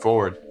change and move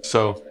forward.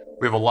 So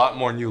we have a lot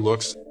more new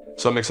looks.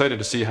 So I'm excited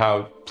to see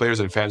how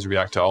players and fans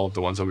react to all of the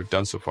ones that we've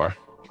done so far.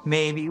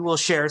 Maybe we'll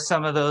share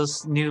some of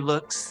those new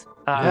looks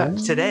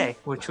today,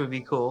 which would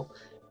be cool.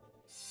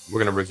 We're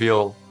going to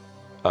reveal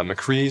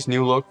McCree's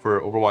new look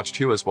for Overwatch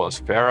 2 as well as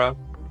Pharah,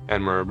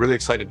 and we're really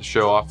excited to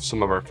show off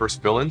some of our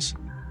first villains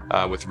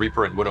with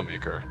Reaper and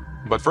Widowmaker.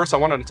 But first I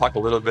wanted to talk a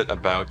little bit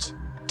about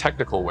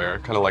technical wear,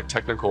 kind of like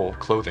technical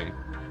clothing.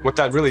 What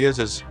that really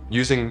is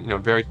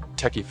using very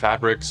techie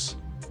fabrics,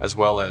 as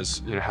well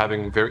as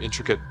having very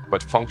intricate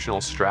but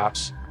functional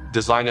straps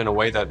designed in a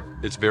way that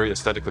it's very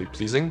aesthetically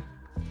pleasing.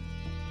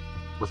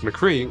 With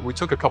McCree, we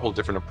took a couple of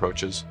different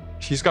approaches.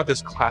 He's got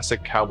this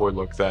classic cowboy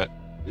look that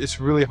it's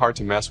really hard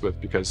to mess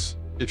with, because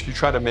if you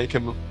try to make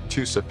him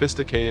too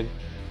sophisticated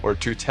or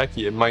too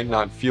techie, it might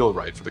not feel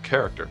right for the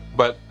character.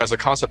 But as a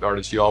concept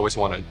artist, you always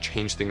want to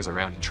change things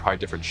around and try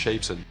different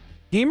shapes. And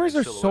gamers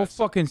are so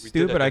fucking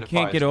stupid, I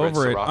can't get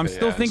over it. I'm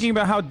still thinking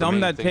about how dumb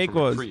that take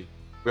was.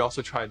 We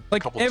also tried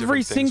like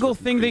every single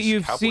thing that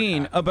you've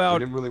seen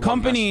about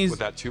companies with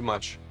that too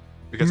much.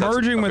 because that's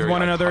merging a with very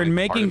one another iconic and part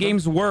making of them.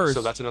 games worse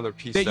So that's another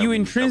piece that you we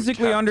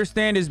intrinsically kept.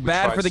 understand is We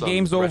bad tried for the some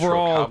game's retro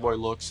overall cowboy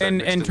looks that and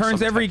mixed in turns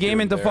some every tech here game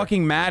and into there.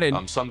 fucking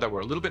Madden. Some that were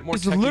a little bit more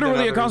It's techy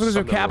literally than a consequence others,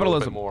 of some that were a little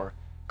bit capitalism. more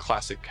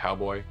classic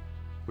cowboy.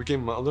 We gave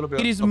him a little bit.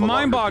 It is of a longer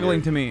mind-boggling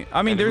beard, to me.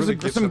 I mean, and it there's really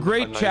gives some him a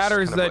great nice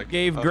chatters kind of that like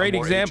gave a great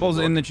more examples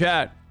ancient in the look.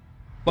 chat,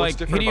 What's like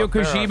different Hideo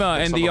about Farah Kojima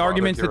and and some the of our other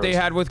arguments that they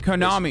heroes had with is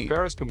Konami.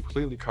 Farah's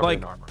completely covered Like,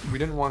 in armor. We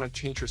didn't want to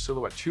change her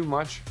silhouette too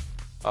much.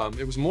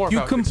 It was more you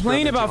about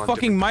complain experimenting about on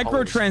fucking different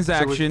colors.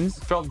 microtransactions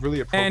So it felt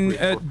really and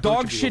appropriate for her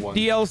dog to be the shit one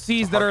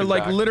DLCs to that are harken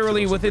like back to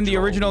literally those within the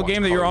original one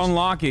game that you're colors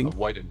unlocking. of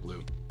white and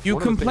blue. You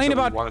One of the things complain that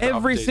we about wanted to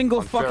every update single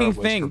on Farah fucking was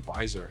her thing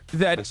visor.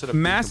 that Instead of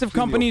being massive completely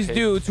companies opaque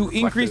do and to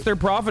increase reflective, their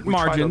profit we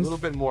tried margins. a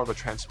little bit more of a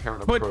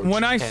transparent But approach,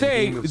 when I and say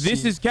being able to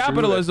this see is through that a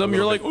capitalism,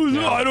 you're little like,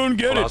 bit "Oh, I don't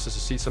get allows it." us to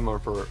see some more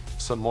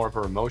of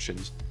her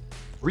emotions.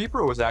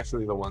 Reaper was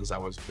actually the ones I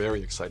was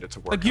very excited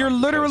to work Like, you're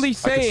on literally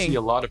because I could saying see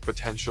a lot of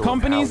potential in how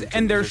companies we can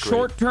and their integrate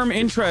short-term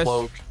his interests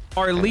cloak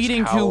are and his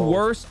leading to cowl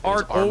worse and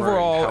his art armor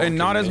overall how we and can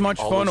not as make much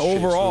all fun those shapes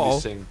really overall.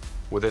 sing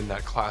within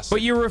that classic,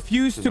 But you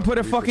refuse to put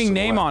a Reaper fucking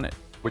name silhouette. on it.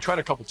 We tried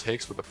a couple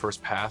takes with the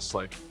first pass,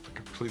 like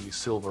completely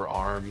silver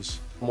arms,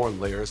 more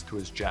layers to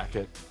his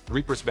jacket.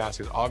 Reaper's mask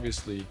is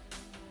obviously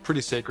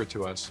pretty sacred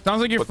to us.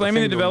 Sounds like you're but the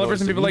flaming the thing you'll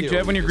developers and notice people like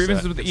Jeff when your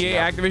immediately grievances is with that EA it's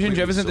now Activision.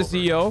 Jeff completely isn't the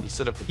silver. CEO.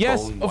 Instead of the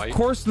Yes, bone of white,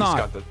 course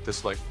not. He's got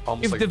this like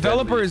almost If like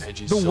developers, deadly,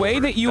 edgy the way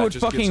silver that you that would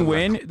just gives fucking him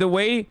that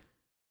win,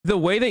 the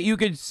way that you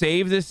could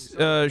save this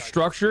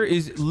structure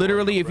is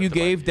literally if you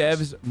gave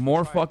devs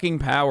more fucking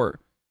power.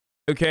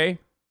 Okay?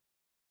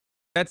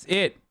 That's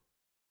it.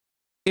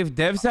 If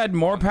devs had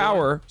more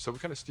power, so we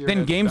kind of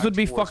then games back would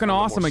be towards fucking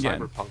one of the awesome more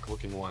again. cyberpunk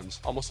looking ones,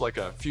 almost like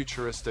a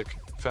futuristic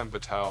femme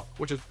fatale,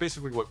 which is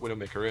basically what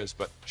Widowmaker is,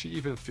 but she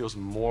even feels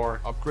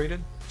more upgraded.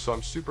 So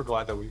I'm super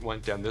glad that we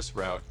went down this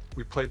route.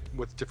 We played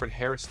with different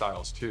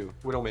hairstyles too.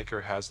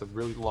 Widowmaker has the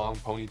really long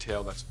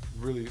ponytail that's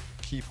really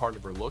key part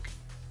of her look.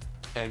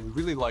 And we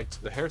really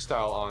liked the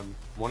hairstyle on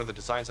one of the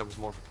designs that was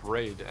more of a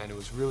braid, and it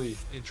was really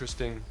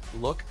interesting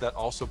look that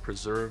also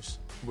preserves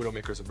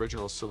Widowmaker's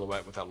original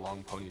silhouette with that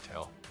long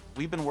ponytail.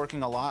 We've been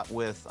working a lot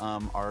with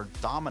our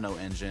domino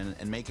engine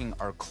and making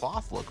our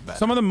cloth look better.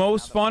 Some of the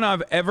most fun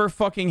I've ever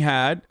fucking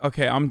had.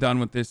 Okay, I'm done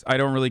with this. I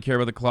don't really care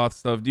about the cloth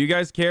stuff. Do you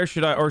guys care?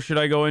 Should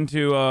I go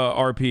into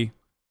RP?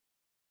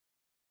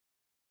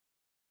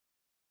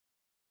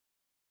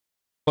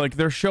 Like,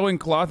 they're showing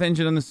cloth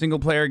engine in the single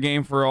player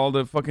game for all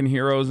the fucking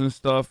heroes and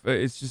stuff.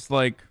 It's just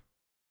like,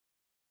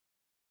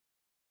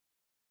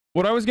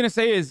 what I was gonna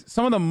say is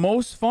some of the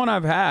most fun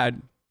I've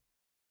had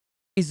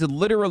is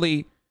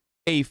literally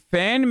a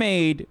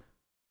fan-made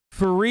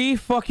free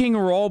fucking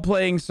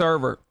role-playing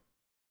server.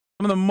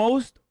 Some of the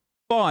most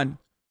fun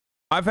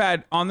I've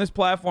had on this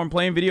platform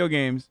playing video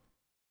games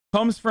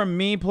comes from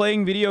me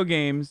playing video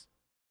games,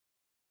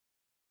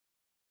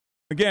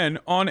 again,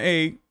 on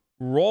a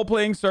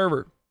role-playing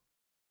server.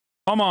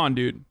 Come on,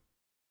 dude.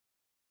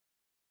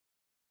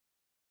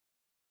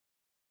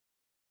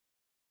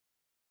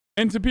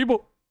 And to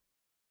people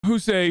who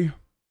say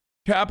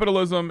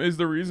capitalism is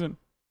the reason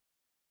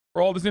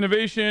for all this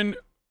innovation,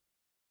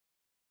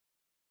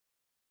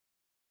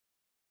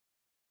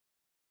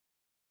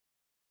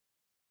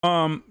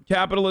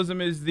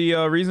 capitalism is the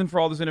reason for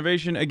all this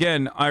innovation.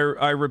 Again, I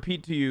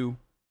repeat to you,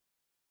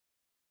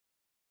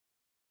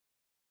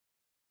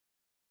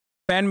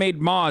 fan-made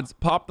mods,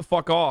 pop the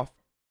fuck off.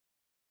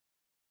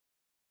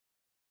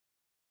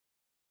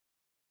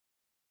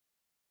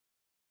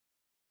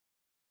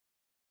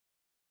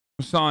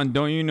 Son,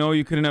 don't you know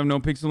you couldn't have no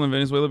pixel in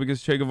Venezuela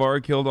because Che Guevara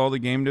killed all the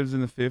game devs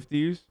in the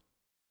 50s?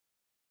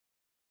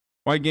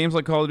 Why games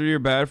like Call of Duty are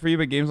bad for you,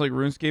 but games like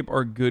RuneScape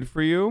are good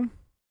for you?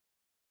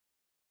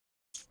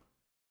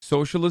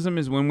 Socialism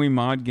is when we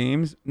mod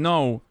games?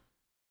 No.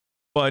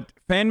 But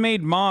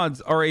fan-made mods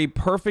are a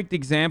perfect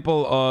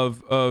example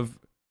of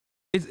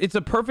it's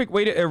a perfect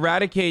way to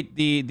eradicate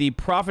the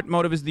profit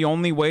motive is the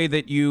only way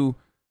that you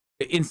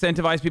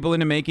incentivize people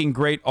into making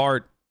great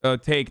art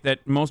take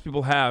that most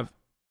people have.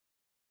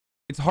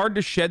 It's hard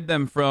to shed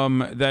them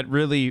from that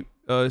really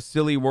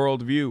silly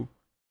worldview.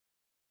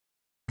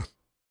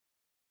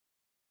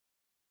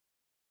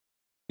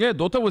 Yeah,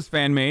 Dota was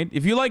fan-made.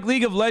 If you like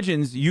League of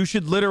Legends, you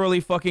should literally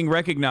fucking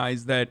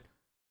recognize that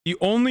the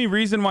only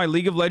reason why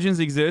League of Legends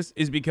exists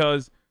is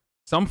because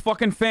some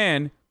fucking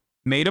fan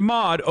made a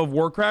mod of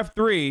Warcraft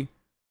 3,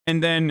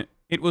 and then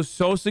it was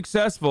so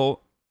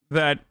successful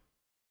that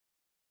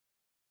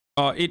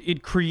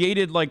it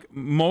created, like,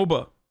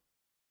 MOBA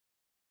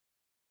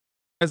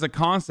as a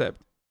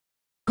concept.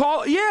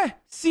 Yeah,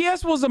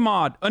 CS was a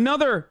mod.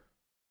 Another,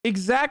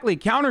 exactly,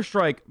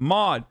 Counter-Strike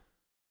mod.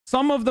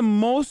 Some of the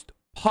most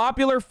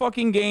popular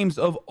fucking games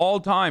of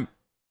all time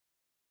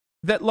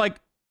that,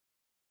 like,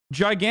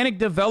 gigantic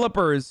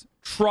developers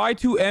try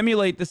to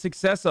emulate the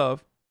success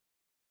of,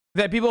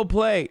 that people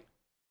play,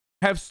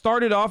 have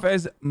started off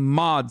as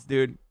mods,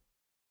 dude.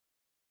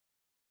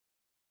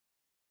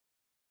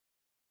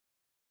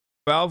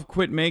 Valve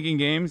quit making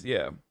games?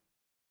 Yeah.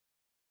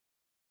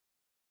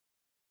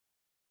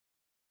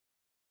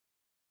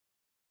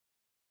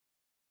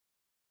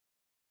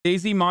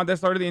 DayZ mod that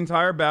started the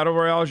entire battle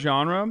royale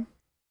genre.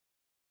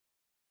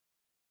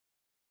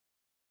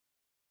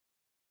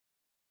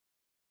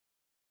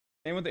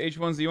 Same with the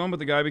H1Z1, but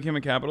the guy became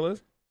a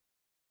capitalist.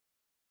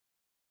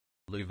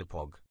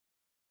 Luvapog.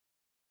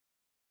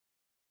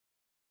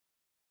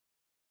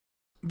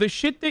 The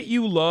shit that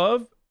you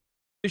love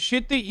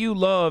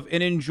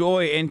and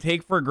enjoy and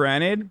take for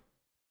granted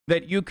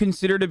that you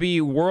consider to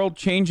be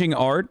world-changing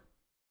art,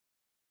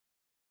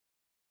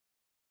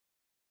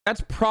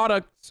 that's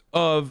products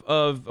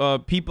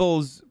of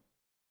people's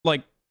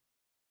like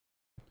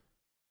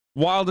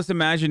wildest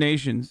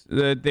imaginations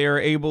that they are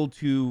able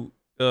to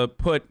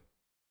put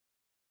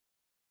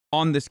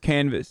on this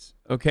canvas,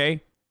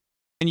 okay?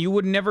 And you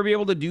would never be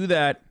able to do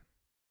that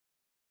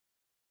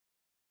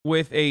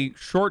with a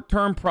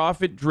short-term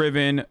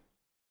profit-driven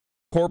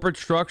corporate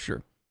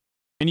structure.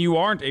 And you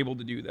aren't able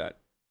to do that.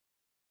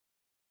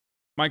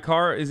 My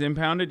car is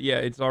impounded? Yeah,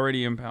 it's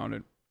already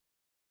impounded.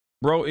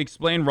 Bro,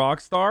 explain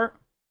Rockstar.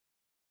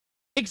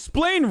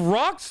 Explain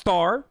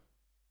Rockstar?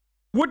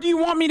 What do you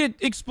want me to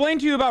explain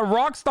to you about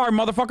Rockstar,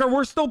 motherfucker?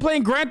 We're still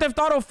playing Grand Theft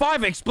Auto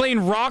 5. Explain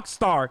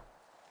Rockstar.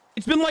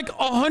 It's been like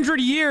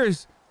 100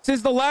 years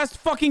since the last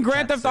fucking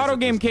Grand Theft Auto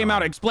game came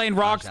out. Explain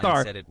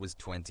Rockstar. Said it was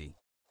 20.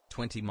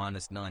 20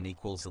 minus 9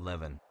 equals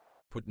 11.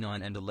 Put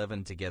 9 and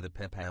 11 together,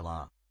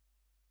 Pepala.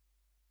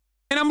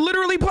 And I'm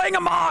literally playing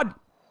a mod.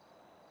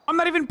 I'm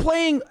not even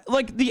playing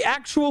like the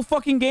actual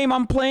fucking game.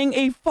 I'm playing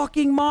a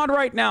fucking mod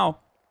right now.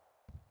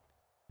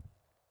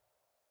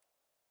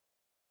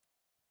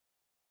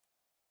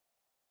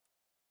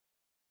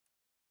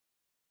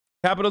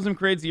 Capitalism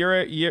creates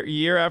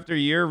year after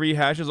year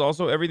rehashes.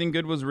 Also, everything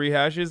good was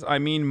rehashes. I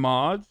mean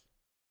mods.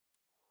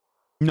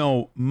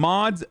 No,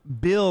 mods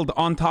build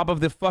on top of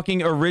the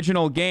fucking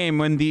original game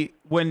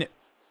when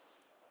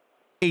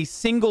a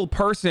single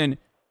person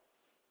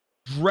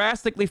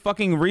drastically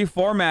fucking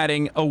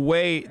reformatting a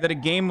way that a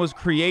game was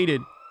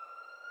created.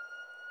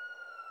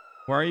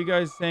 Why are you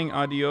guys saying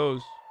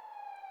adios?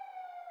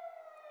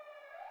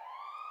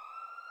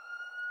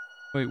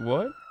 Wait,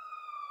 what?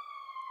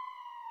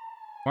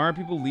 Why are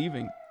people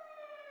leaving?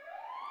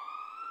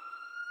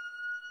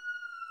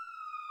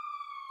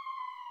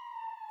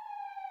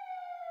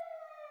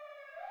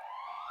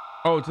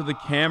 Oh, to the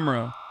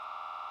camera.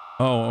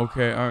 Oh,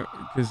 okay.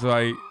 Because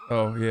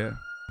oh, yeah.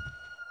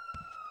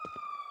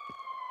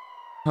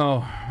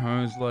 Oh,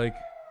 I was like,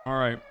 all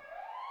right.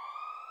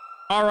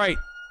 All right.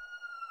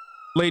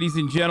 Ladies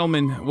and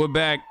gentlemen, we're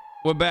back.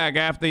 We're back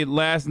after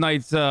last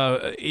night's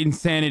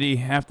insanity,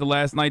 after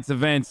last night's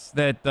events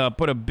that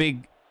put a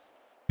big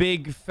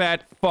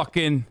fat fuck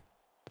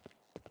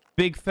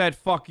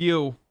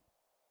you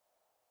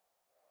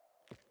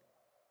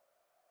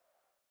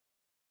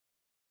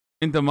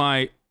into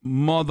my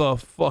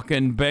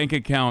motherfucking bank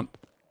account.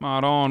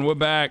 Come on, we're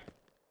back.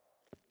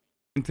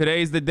 And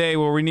today's the day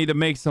where we need to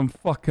make some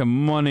fucking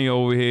money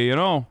over here, you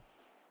know?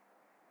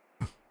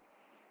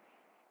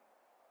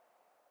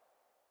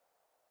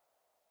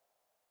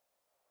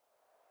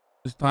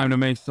 It's time to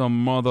make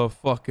some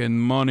motherfucking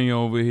money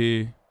over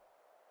here.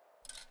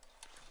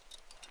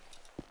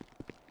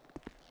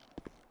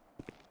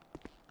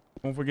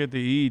 Don't forget to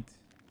eat.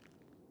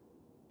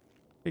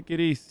 Take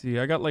it easy.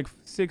 I got like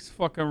 6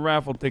 fucking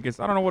raffle tickets.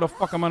 I don't know what the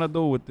fuck I'm gonna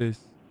do with this.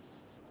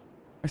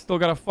 I still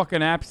got a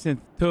fucking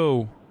absinthe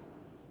too.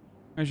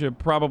 I should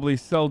probably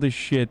sell this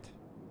shit.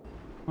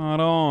 Hold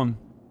on.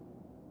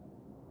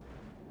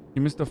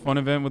 You missed a fun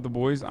event with the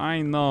boys?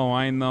 I know.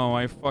 I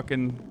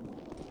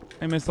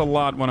miss a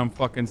lot when I'm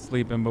fucking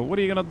sleeping, but what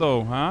are you gonna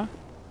do, huh?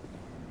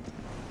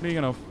 What are you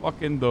gonna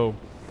fucking do?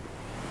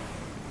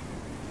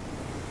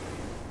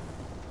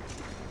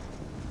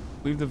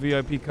 Leave the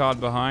VIP card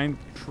behind?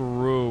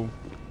 True.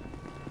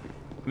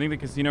 I think the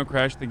casino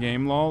crashed the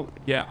game, lol.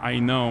 Yeah, I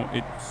know.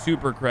 It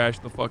super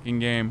crashed the fucking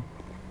game.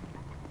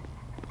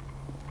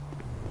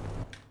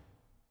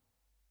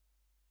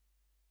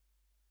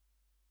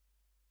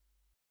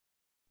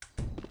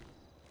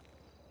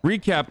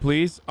 Recap,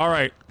 please. All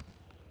right.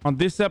 On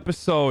this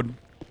episode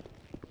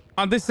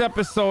of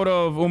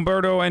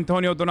Humberto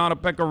Antonio Donato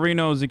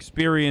Pecorino's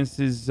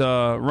experiences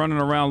running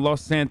around Los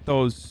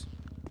Santos,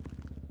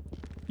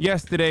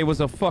 yesterday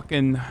was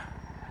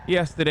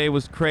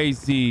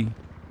crazy.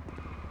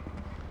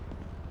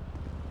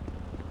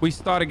 We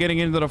started getting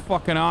into the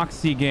fucking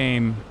Oxy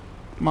game.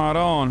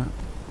 Maron,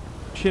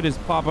 shit is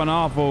popping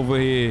off over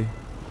here.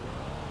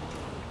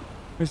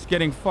 It's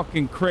getting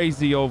fucking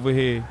crazy over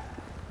here.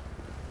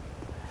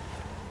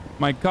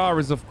 My car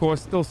is, of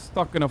course, still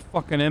stuck in a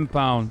fucking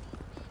impound.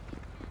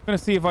 I'm gonna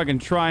see if I can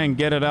try and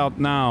get it out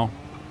now.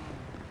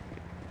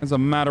 As a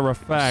matter of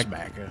fact.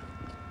 Smacker.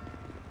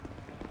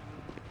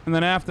 And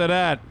then after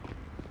that,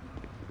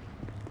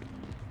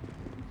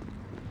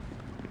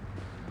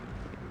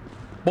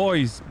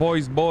 boys.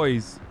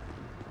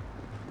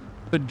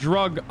 The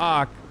drug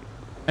arc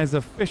has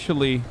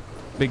officially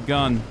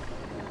begun.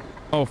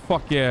 Oh,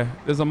 fuck yeah.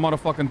 There's a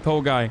motherfucking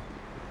tow guy.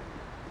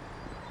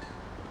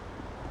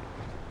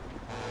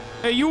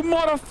 Hey, you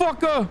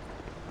motherfucker!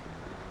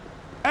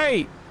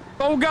 Hey,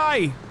 tow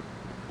guy!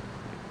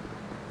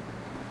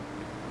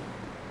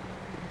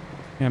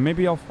 Yeah,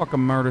 maybe I'll fucking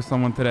murder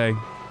someone today.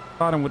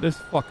 Starting with this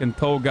fucking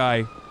tow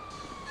guy.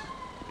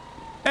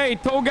 Hey,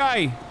 tow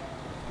guy!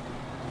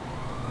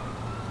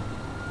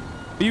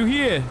 Are you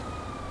here?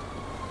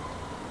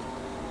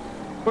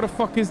 What the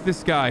fuck is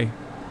this guy?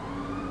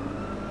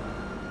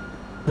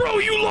 Bro,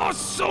 you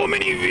lost so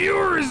many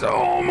viewers!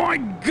 Oh my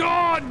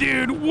god,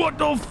 dude! What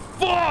the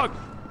fuck?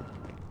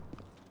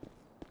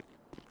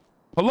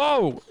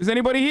 Hello? Is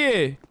anybody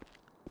here?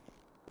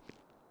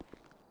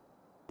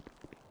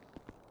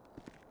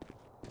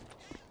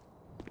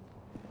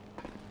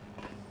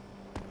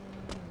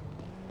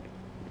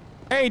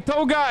 Hey,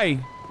 tow guy!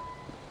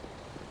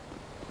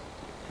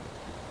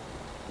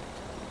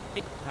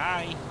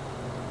 Hi.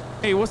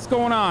 Hey, what's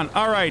going on?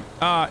 All right,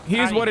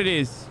 here's Hi. what it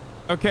is,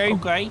 okay?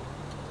 Okay.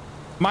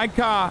 My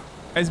car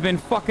has been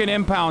fucking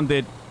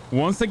impounded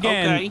once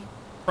again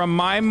from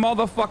my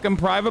motherfucking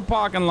private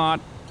parking lot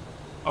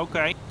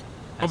Okay.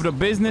 of the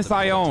business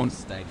I own,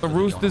 the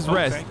Rooster's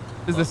Rest.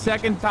 This is the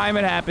second time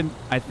it happened.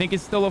 I think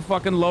it's still a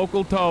fucking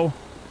local tow.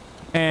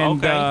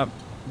 And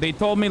they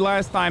told me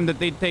last time that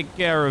they'd take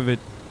care of it.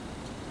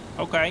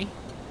 Okay.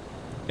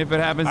 If it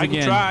happens I again.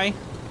 can try.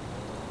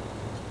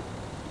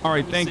 All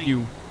right, thank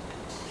you.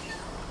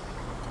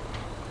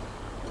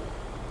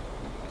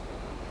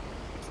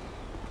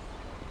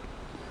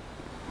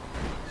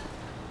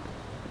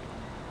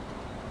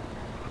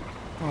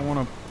 I don't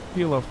want to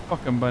peel a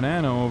fucking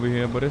banana over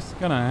here, but it's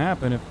gonna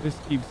happen if this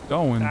keeps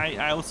going.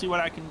 I will see what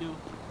I can do.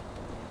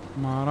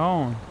 Come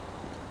on.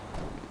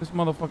 This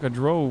motherfucker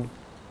drove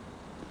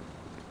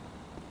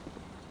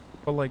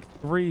for like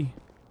three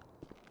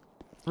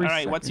All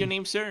right. What's your seconds.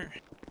 name, sir?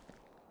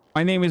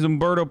 My name is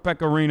Umberto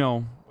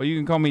Pecorino, but you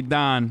can call me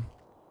Don.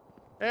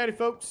 Howdy,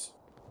 folks.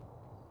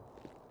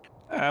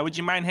 Would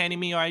you mind handing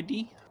me your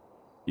ID?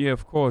 Yeah,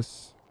 of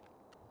course.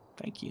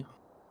 Thank you.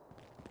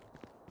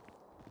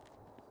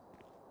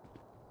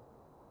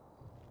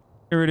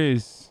 Here it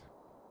is.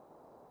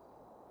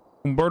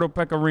 Umberto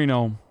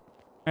Pecorino.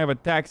 I have a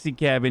taxi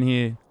cab in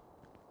here.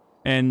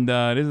 And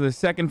this is the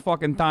second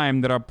fucking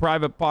time that our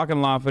private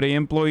parking lot for the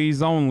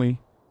employees only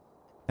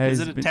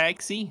has Is it a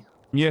taxi?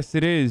 Yes,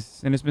 it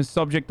is. And it's been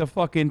subject to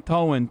fucking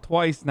towing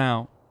twice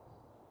now.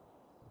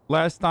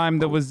 Last time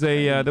there was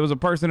a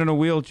person in a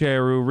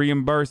wheelchair who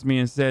reimbursed me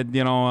and said,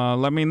 you know,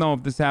 let me know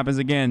if this happens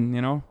again,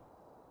 you know?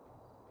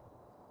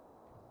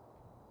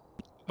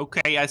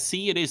 Okay, I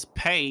see it is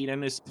paid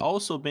and it's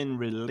also been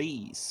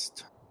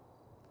released.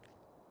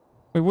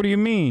 Wait, what do you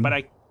mean?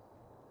 But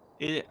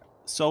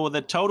so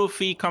the total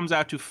fee comes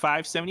out to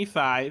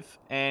 $575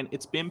 and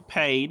it's been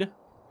paid.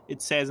 It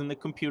says in the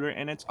computer,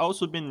 and it's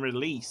also been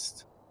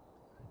released.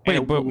 Wait,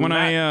 but when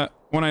I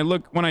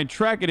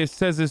track it, it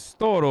says it's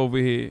stored over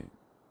here.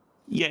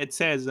 Yeah, it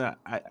says I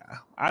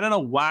don't know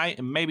why.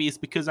 Maybe it's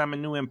because I'm a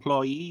new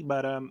employee,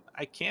 but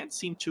I can't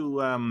seem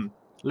to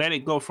let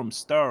it go from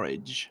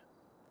storage.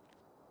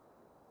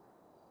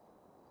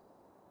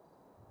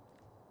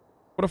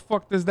 What the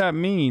fuck does that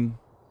mean?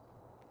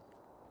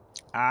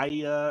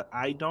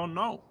 I don't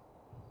know.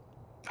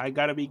 I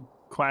gotta be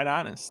quite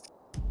honest.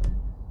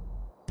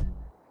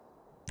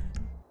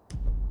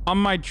 On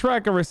my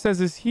tracker, it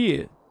says it's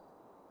here.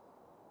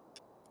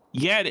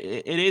 Yeah,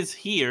 it is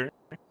here.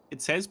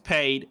 It says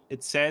paid.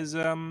 It says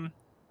I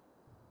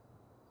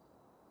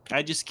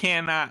just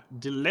cannot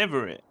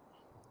deliver it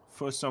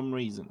for some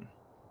reason.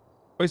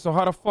 Wait, so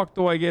how the fuck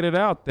do I get it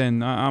out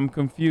then? I'm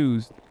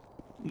confused.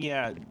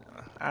 Yeah,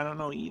 I don't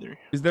know either.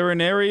 Is there an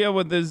area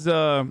where there's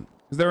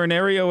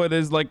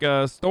like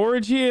a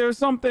storage here or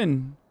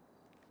something?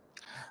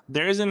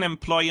 There is an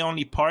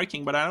employee-only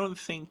parking, but I don't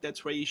think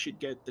that's where you should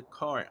get the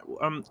car.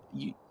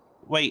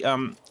 Wait,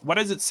 what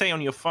does it say on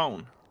your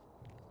phone?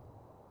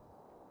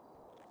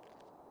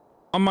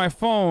 On my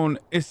phone,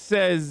 it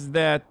says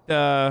that,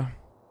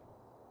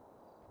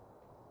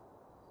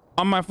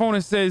 on my phone,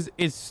 it says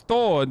it's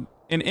stored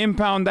in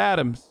Impound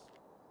Adams.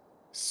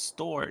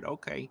 Stored,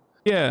 okay.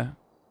 Yeah.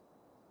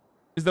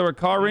 Is there a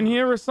car in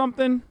here or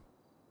something?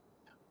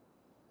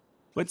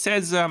 Well, it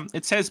says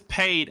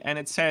paid, and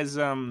it says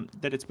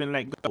that it's been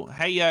let go.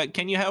 Hey,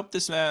 can you help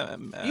this? Yeah,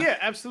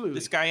 absolutely.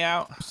 This guy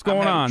out. What's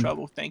going I'm having on?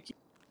 trouble. Thank you.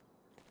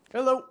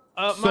 Hello.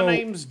 My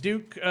name's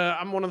Duke.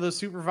 I'm one of the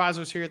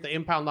supervisors here at the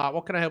impound lot.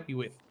 What can I help you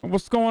with?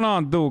 What's going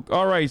on, Duke?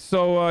 All right,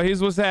 so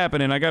here's what's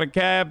happening. I got a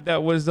cab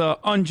that was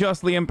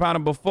unjustly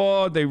impounded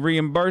before. They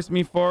reimbursed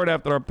me for it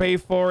after I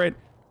paid for it.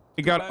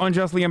 It got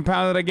unjustly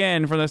impounded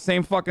again from the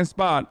same fucking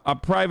spot. A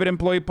private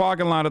employee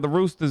parking lot at the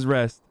Rooster's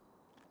Rest.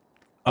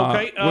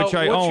 Okay, which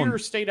I what's own. your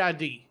state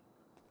ID?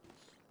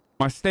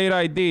 My state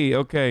ID,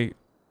 okay.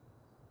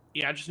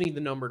 Yeah, I just need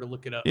the number to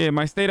look it up. Yeah,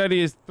 my state ID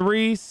is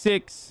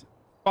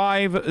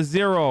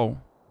 3650.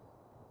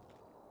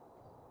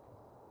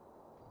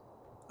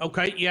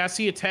 Okay, yeah, I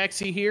see a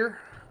taxi here.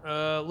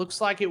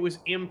 Looks like it was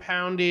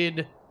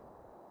impounded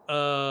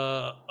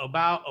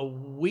about a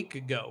week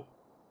ago.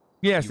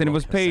 Yes, and it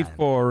was paid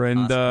for,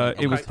 and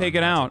it was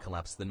taken out.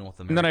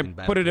 And then I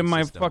put it in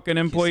my fucking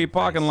employee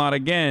parking lot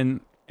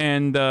again,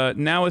 and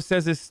now it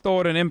says it's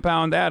stored in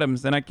Impound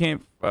Adams, and I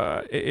can't.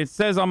 It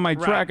says on my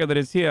tracker that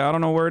it's here. I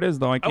don't know where it is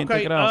though. I can't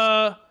take it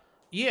out.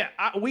 Yeah,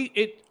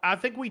 I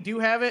think we do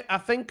have it. I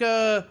think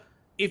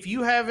if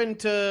you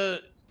haven't,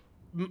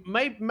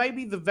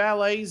 maybe the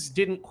valets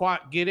didn't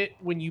quite get it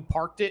when you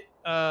parked it.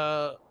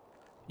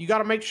 You got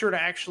to make sure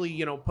to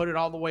actually, put it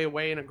all the way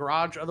away in a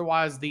garage.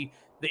 Otherwise, the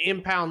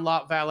impound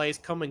lot valets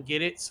come and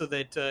get it so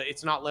that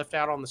it's not left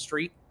out on the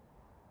street.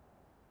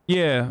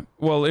 Yeah,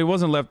 well, it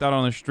wasn't left out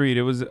on the street.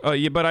 It was,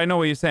 yeah, but I know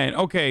what you're saying.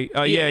 Okay,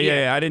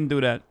 yeah, I didn't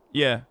do that.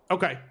 Yeah.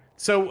 Okay.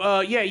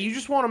 So, yeah, you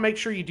just want to make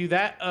sure you do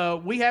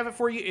that. We have it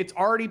for you. It's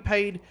already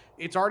paid.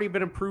 It's already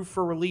been approved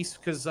for release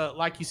because,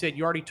 like you said,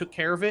 you already took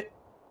care of it.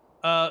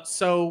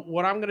 So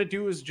what I'm going to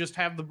do is just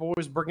have the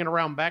boys bring it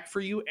around back for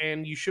you,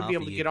 and you should be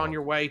able to get on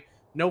your way.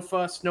 No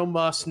fuss, no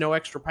muss, no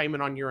extra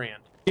payment on your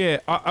end. Yeah,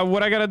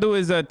 what I got to do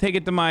is take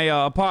it to my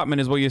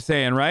apartment is what you're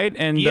saying, right?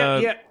 And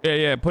yeah,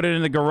 put it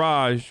in the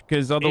garage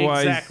because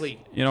otherwise,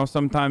 exactly.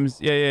 Sometimes,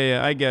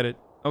 yeah, I get it.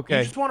 Okay.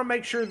 You just want to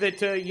make sure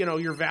that,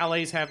 your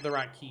valets have the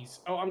right keys.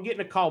 Oh, I'm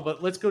getting a call,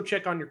 but let's go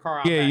check on your car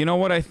out Yeah, back. you know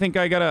what? I think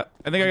I gotta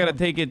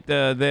take it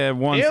there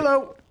once.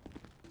 Hello.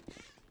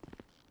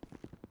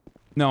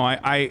 No,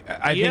 I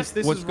yes, think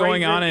this what's is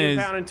going on is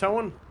impound and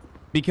towing.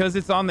 Because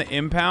it's on the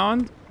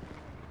impound,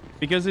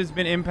 because it's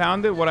been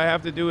impounded, what I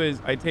have to do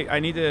is I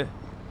need to.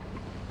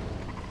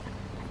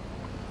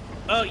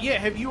 Yeah,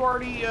 have you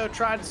already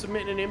tried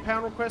submitting an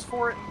impound request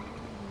for it?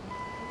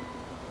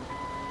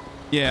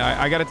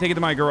 Yeah, I got to take it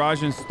to my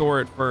garage and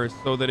store it first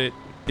so that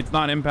it's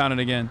not impounded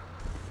again.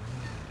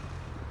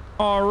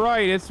 All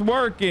right, it's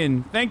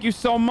working. Thank you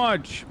so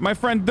much, my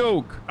friend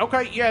Duke.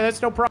 Okay, yeah,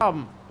 that's no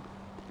problem.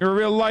 You're a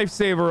real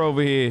lifesaver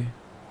over here.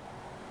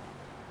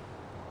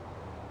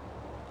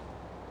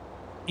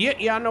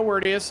 Yeah, I know where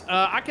it is.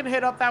 I can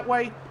head up that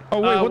way.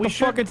 Oh, wait, what the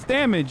fuck? It's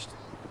damaged.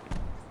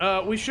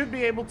 We should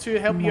be able to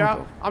help you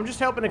out. I'm just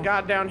helping a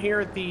guy down here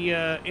at the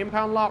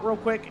impound lot real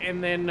quick,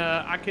 and then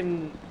I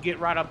can get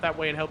right up that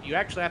way and help you.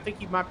 Actually, I think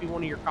he might be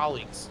one of your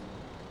colleagues.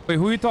 Wait,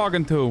 who are you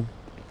talking to?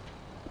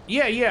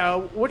 Yeah.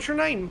 What's your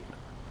name?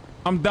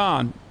 I'm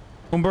Don.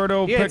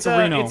 Umberto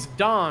Pecorino. It's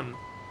Don.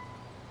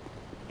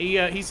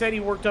 He said he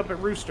worked up at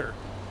Rooster.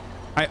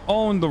 I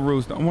own the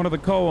Rooster. I'm one of the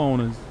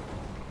co-owners.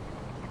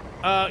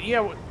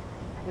 Yeah.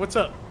 What's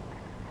up?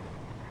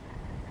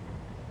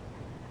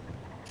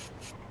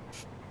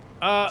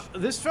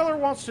 This feller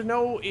wants to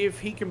know if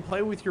he can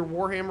play with your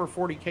Warhammer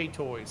 40K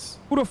toys.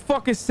 Who the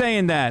fuck is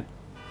saying that?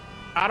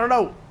 I don't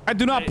know. I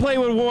do not play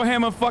with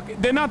Warhammer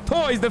fucking... They're not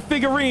toys, they're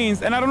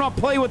figurines, and I do not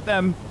play with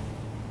them.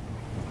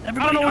 I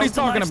don't know what he's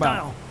talking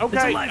about. Okay,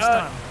 it's a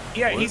lifestyle.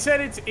 Yeah, he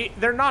said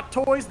they're not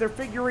toys, they're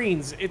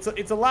figurines. It's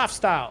a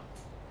lifestyle.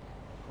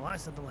 Well, I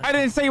said the lifestyle. I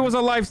didn't say it was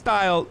a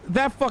lifestyle.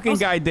 That fucking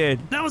guy did.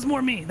 That was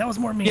more me.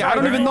 Yeah, I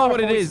don't even know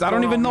what it is. I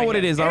don't even know what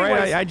it is, all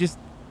right? I just...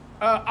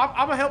 I'm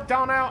gonna help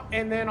Don out,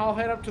 and then I'll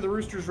head up to the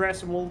Rooster's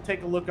Rest, and we'll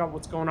take a look at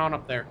what's going on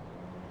up there.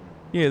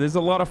 Yeah, there's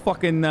a lot of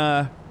fucking...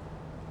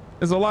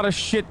 there's a lot of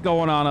shit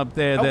going on up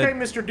there. Okay,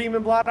 Mr.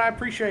 Demon Blood, I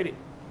appreciate it.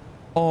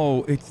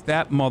 Oh, it's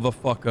that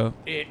motherfucker.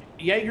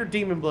 Jaeger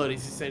Demon Blood, he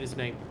said his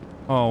name.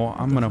 Oh,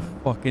 I'm gonna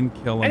fucking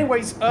kill him.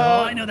 Anyways,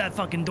 I know that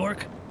fucking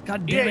dork.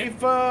 God damn it.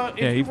 If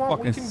you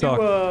want, fucking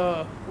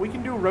sucks. we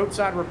can do a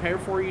roadside repair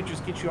for you,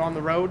 just get you on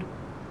the road.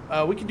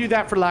 We can do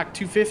that for like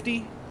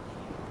 $250.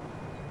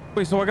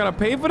 Wait, so I gotta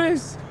pay for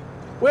this?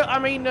 Well, I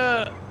mean,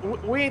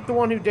 we ain't the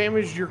one who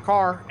damaged your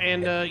car,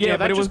 and yeah, that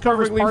but it was just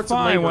covers perfectly parts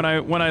fine of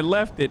labor. when I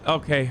left it.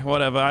 Okay,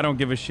 whatever. I don't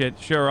give a shit.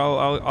 Sure,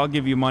 I'll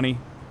give you money.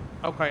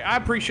 Okay, I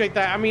appreciate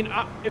that. I mean,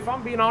 if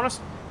I'm being honest,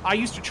 I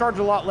used to charge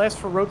a lot less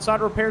for roadside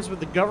repairs, but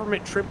the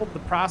government tripled the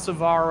price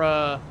of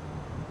our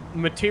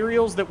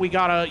materials that we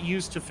gotta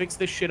use to fix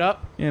this shit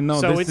up. Yeah, no,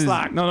 so this it's is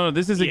like, no,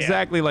 this is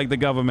exactly like the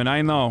government.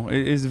 I know.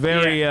 It's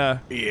very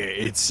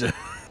it's.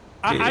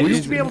 I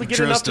used to be able to get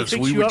enough to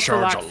fix you up for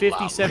like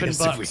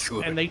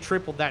 $57, and they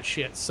tripled that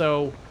shit.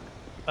 So,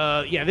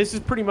 yeah, this is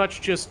pretty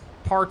much just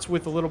parts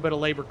with a little bit of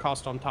labor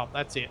cost on top.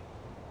 That's it.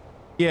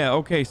 Yeah.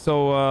 Okay.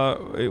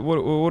 So,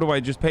 what do I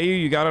just pay you?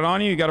 You got it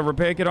on you? You got a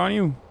repair kit on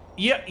you?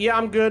 Yeah,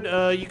 I'm good.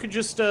 You could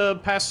just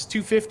pass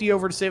 $250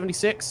 over to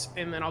 76,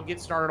 and then I'll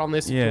get started on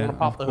this if you want to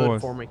pop the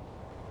hood for me.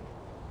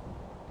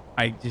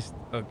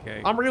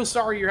 Okay. I'm real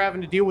sorry you're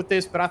having to deal with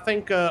this, but I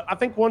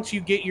think once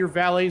you get your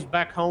valets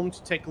back home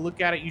to take a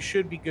look at it, you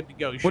should be good to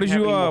go. What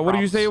did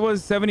you say it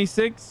was?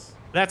 76?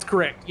 That's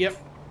correct. Yep.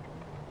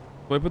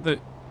 So I put the...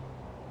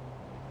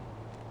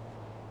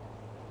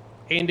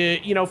 And,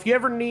 if you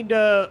ever need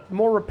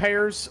more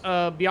repairs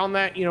beyond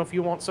that, if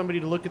you want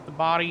somebody to look at the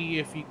body,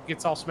 if it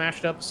gets all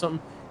smashed up or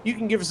something, you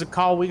can give us a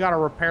call. We got a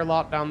repair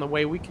lot down the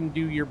way. We can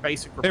do your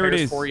basic repairs there it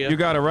is. For you. You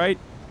got it, right?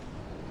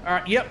 All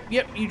right. Yep.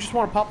 You just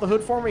want to pop the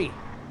hood for me?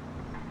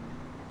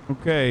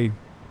 Okay.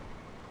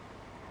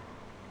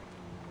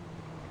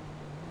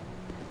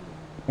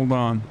 Hold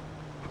on.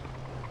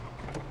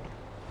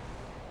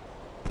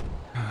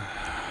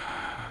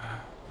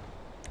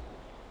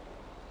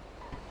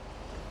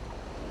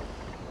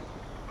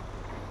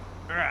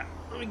 All right.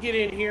 Let me get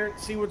in here and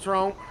see what's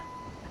wrong.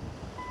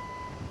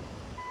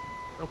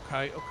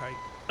 Okay.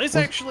 This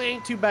actually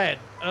ain't too bad.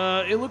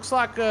 It looks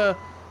like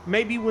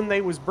maybe when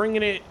they was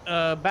bringing it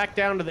back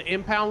down to the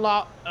impound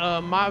lot,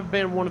 might have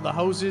been one of the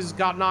hoses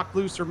got knocked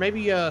loose, or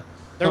maybe there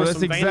was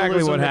some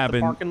vandalism at the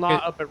parking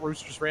lot up at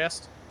Rooster's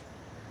Rest.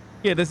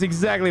 Yeah, that's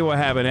exactly what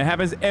happened. It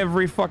happens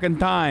every fucking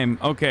time.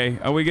 Okay,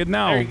 are we good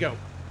now? There you go.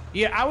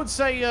 Yeah, I would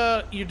say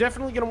you're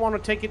definitely going to want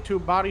to take it to a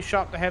body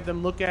shop to have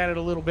them look at it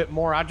a little bit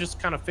more. I just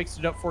kind of fixed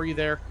it up for you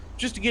there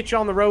just to get you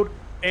on the road,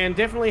 and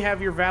definitely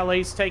have your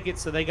valets take it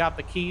so they got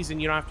the keys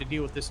and you don't have to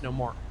deal with this no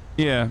more.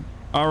 Yeah.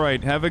 All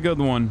right. Have a good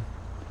one.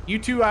 You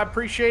too. I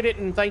appreciate it,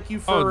 and thank you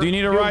for. Oh, do you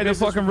need a ride to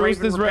fucking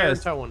Rooster's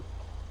Rest? Do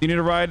you need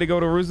a ride to go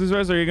to Rooster's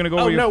Rest, or are you gonna go?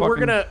 Oh with your no,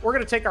 fucking... we're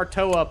gonna take our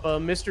tow up.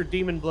 Mr.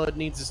 Demon Blood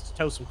needs us to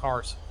tow some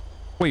cars.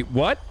 Wait,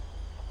 what?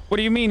 What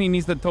do you mean he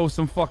needs to tow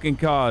some fucking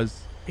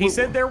cars? He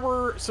said there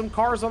were some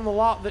cars on the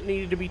lot that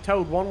needed to be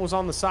towed. One was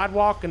on the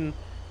sidewalk, and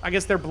I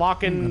guess they're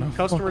blocking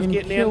customers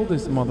getting kill in.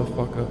 This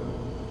motherfucker.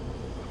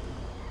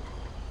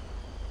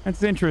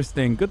 That's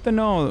interesting. Good to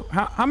know.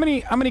 How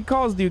many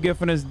calls do you get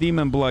from this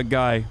Demon Blood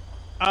guy?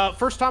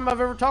 First time I've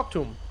ever talked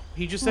to him.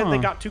 He just said they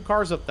got 2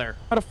 cars up there.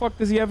 How the fuck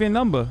does he have your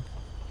number?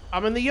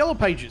 I'm in the yellow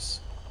pages.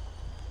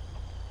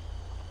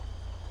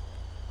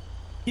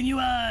 Can you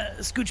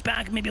scooch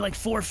back maybe like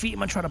 4 feet? I'm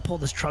gonna try to pull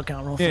this truck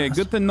out real fast. Yeah,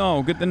 good to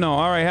know. Good to know.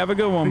 All right, have a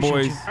good one, Appreciate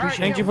boys. you. All right,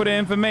 Thank you for the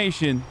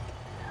information.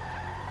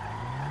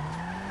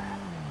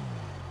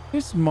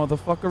 This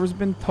motherfucker has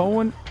been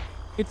towing.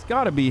 It's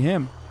gotta be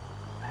him.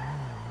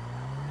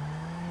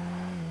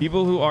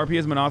 People who RP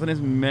as monotonous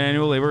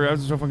manual labor are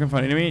so fucking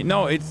funny to me.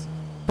 No, it's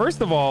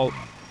first of all,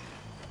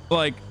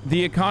 like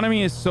the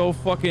economy is so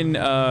fucking.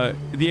 The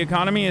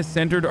economy is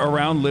centered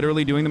around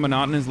literally doing the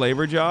monotonous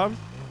labor jobs.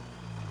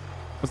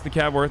 What's the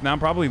cab worth now?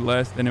 Probably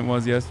less than it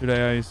was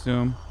yesterday, I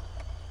assume.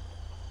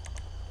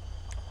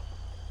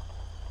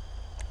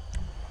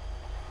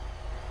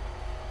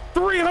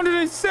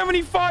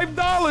 $375,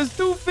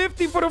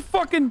 $250 for the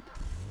fucking.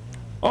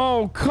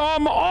 Oh,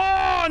 come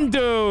on,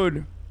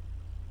 dude.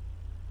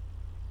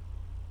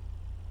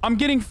 I'm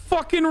getting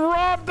fucking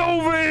robbed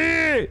over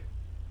here.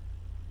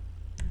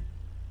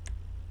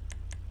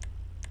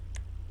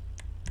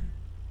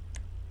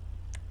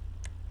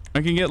 I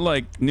can get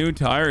like new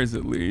tires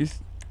at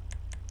least.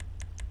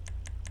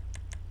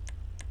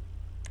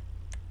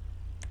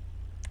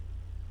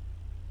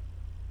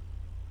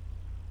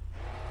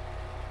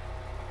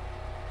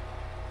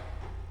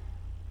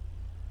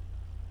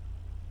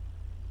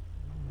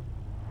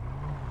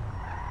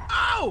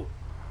 Ow!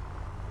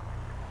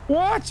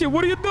 Watch it.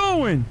 What are you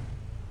doing?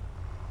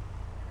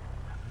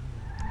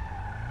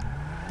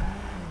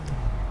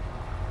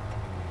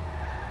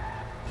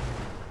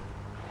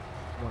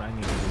 What I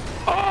need to do.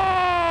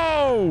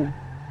 Oh!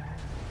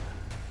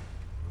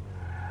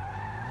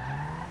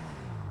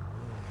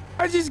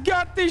 I just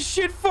got this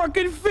shit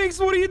fucking fixed.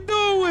 What are you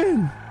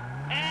doing?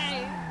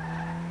 Hey.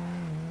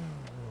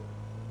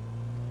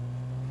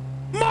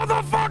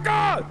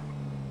 Motherfucker!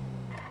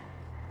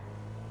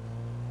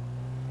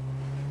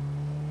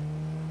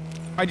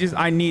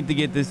 I need to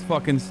get this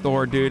fucking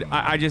store, dude.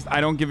 I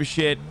don't give a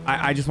shit.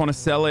 I just want to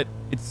sell it.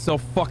 It's so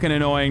fucking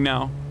annoying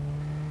now.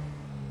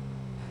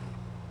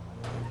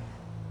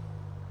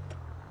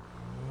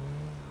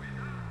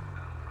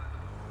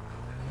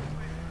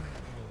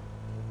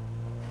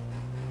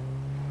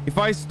 If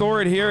I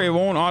store it here, it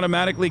won't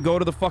automatically go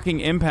to the fucking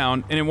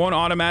impound, and it won't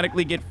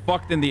automatically get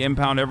fucked in the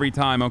impound every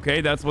time,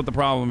 okay? That's what the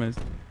problem is.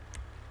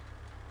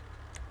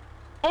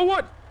 Oh,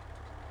 what?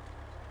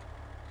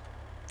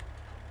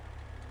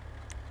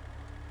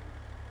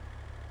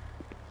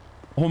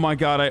 Oh my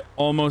god, I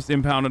almost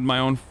impounded my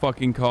own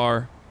fucking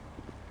car.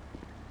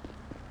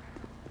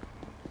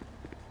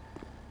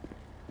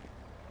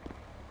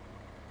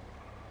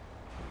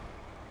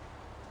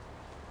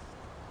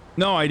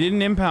 No, I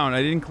didn't impound.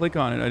 I didn't click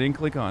on it. I didn't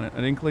click on it.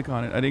 I didn't click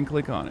on it. I didn't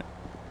click on it.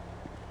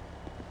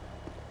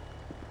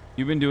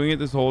 You've been doing it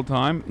this whole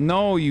time?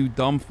 No, you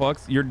dumb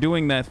fucks. You're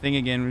doing that thing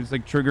again. It's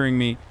like triggering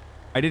me.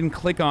 I didn't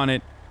click on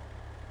it.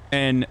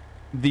 And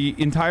the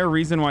entire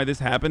reason why this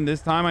happened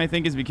this time, I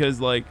think, is because,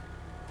 like...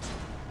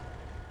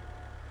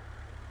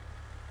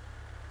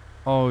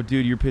 Oh,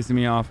 dude, you're pissing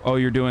me off. Oh,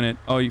 you're doing it.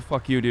 Oh,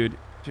 fuck you, dude.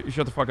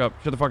 Shut the fuck up.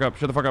 Shut the fuck up.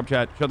 Shut the fuck up,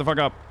 chat. Shut the fuck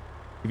up.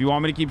 If you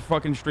want me to keep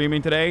fucking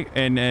streaming today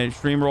and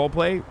stream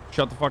roleplay,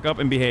 shut the fuck up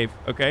and behave,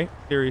 okay?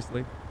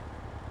 Seriously.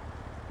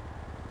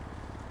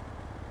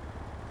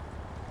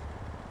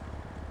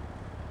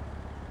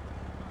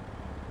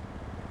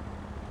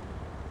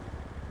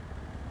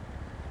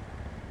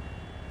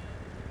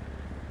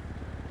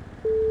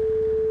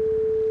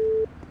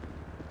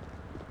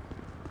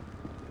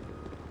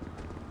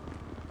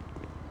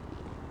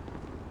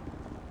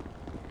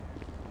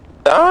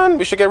 Don,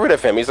 we should get rid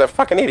of him. He's a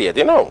fucking idiot,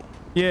 you know.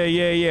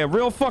 Yeah.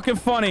 Real fucking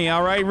funny,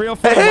 all right? Real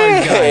funny.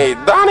 Hey,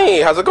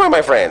 Donnie, how's it going,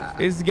 my friend?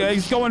 It's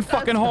going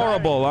fucking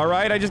horrible, all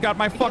right? I just got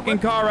my fucking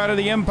car out of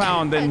the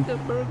impound, and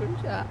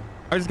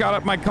I just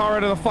got my car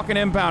out of the fucking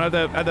impound.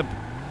 I had to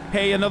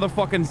pay another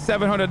fucking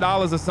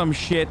 $700 or some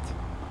shit.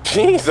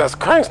 Jesus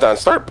Christ, Don,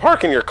 start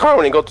parking your car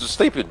when you go to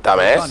sleep, you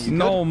dumbass.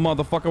 No,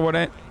 motherfucker,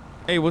 what?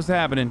 Hey, what's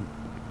happening?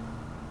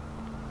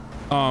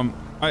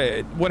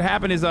 What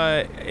happened is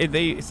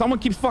someone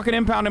keeps fucking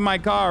impounding my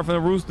car for the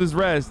Rooster's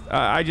Rest.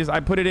 I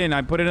put it in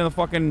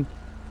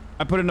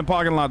the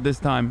parking lot this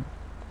time.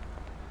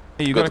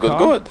 Hey, you got a car?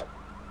 Good.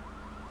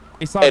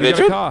 Hey, sorry, you did got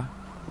a you? car?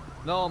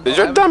 No, Did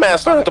your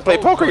dumbass learn how to play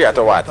poker yet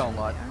or what?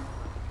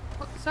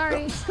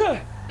 Sorry.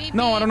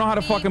 No, I don't know how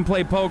to fucking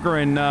play poker,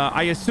 and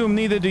I assume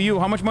neither do you.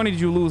 How much money did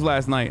you lose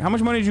last night? How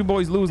much money did you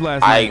boys lose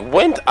last night? I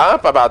went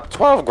up about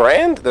 12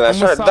 grand, then I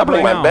started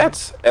doubling my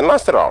bets and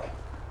lost it all.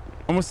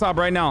 I'm gonna stop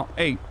right now.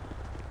 Hey.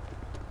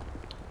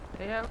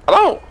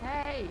 Hello.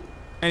 Hey.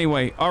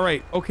 Anyway, all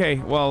right, okay.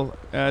 Well,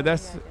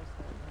 that's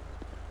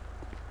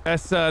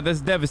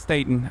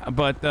devastating,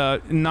 but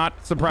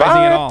not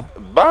surprising at all.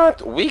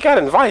 But we got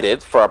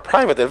invited for a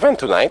private event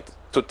tonight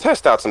to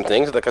test out some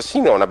things at the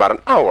casino in about an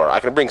hour. I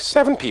can bring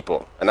 7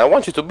 people, and I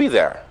want you to be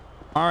there.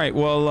 All right,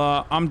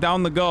 well, I'm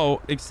down to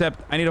go, except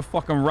I need a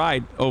fucking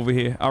ride over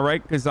here, all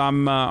right? Because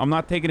I'm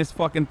not taking this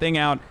fucking thing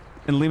out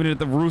and leaving it at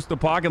the Rooster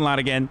parking lot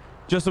again,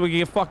 just so we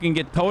can fucking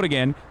get towed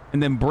again,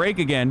 and then break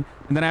again,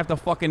 and then I have to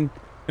fucking,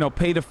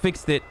 pay to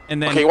fix it, and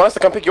then... Okay, you want us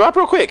to come pick you up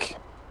real quick?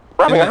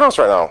 We're having a house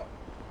right now.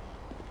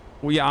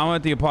 Well, yeah, I'm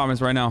at the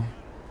apartments right now.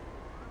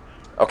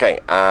 Okay,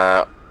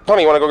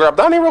 Tony, you want to go grab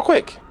Donnie real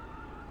quick?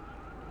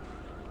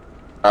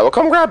 We'll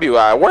come grab you.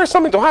 Wear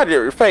something to hide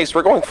your face.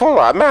 We're going full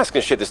mask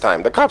and shit this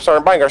time. The cops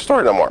aren't buying our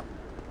story no more.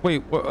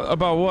 Wait,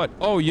 about what?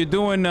 Oh, you're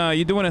doing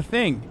a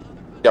thing.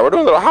 Yeah, we're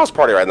doing a little house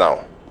party right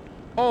now.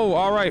 Oh,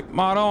 all right,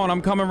 mod on.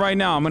 I'm coming right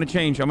now. I'm gonna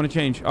change.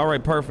 All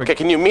right, perfect. Okay,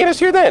 can you meet us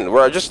here then?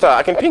 We're just,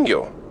 I can ping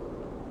you.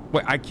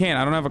 Wait, I can't.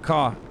 I don't have a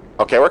car.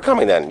 Okay, we're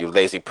coming then, you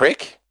lazy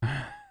prick. He's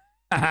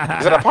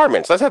at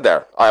apartments. Let's head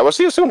there. All right, we'll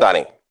see you soon,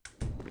 Donnie.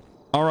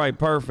 All right,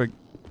 perfect.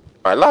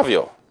 I love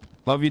you.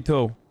 Love you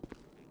too.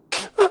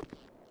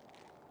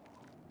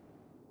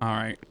 All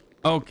right.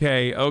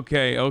 Okay. All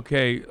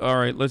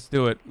right, let's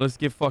do it. Let's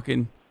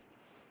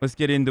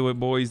get into it,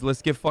 boys.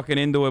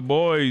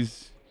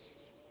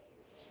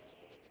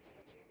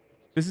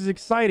 This is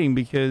exciting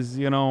because,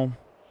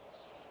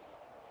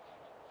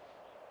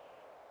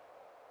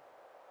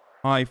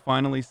 I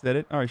finally said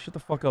it. All right, shut the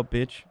fuck up,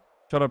 bitch.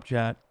 Shut up,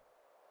 chat.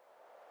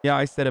 Yeah,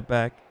 I said it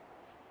back.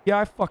 Yeah,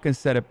 I fucking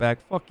said it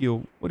back. Fuck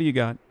you. What do you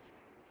got?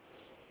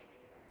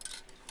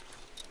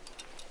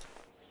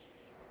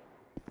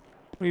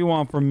 What do you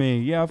want from me?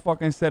 Yeah, I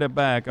fucking said it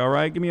back,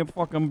 alright? Give me a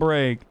fucking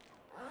break.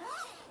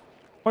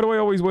 Why do I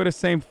always wear the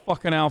same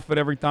fucking outfit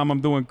every time I'm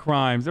doing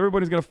crimes?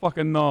 Everybody's gonna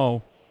fucking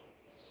know.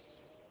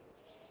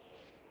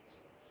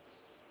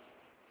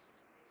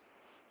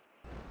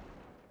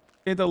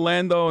 Get to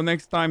Lando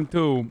next time,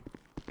 too.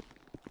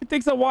 It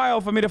takes a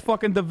while for me to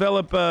fucking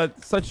develop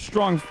such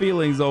strong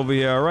feelings over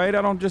here, alright?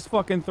 I don't just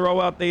fucking throw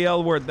out the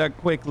L word that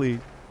quickly.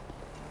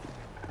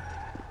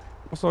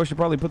 Also, I should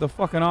probably put the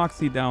fucking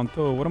oxy down,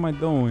 too. What am I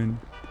doing?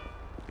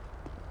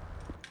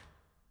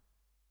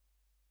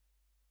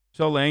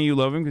 So, Lang, you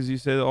love him because you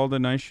said all the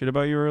nice shit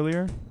about you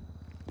earlier?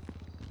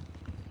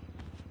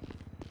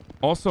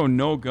 Also,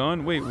 no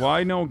gun? Wait,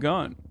 why no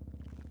gun?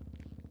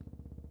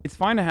 It's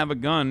fine to have a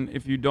gun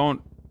if you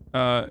don't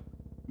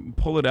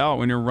pull it out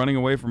when you're running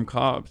away from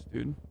cops,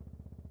 dude.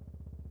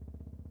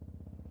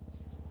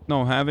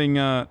 No, having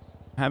a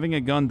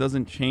gun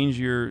doesn't change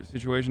your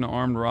situation to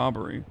armed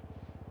robbery.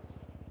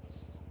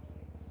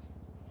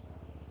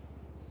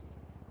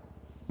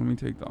 Let me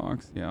take the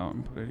oxy out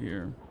and put it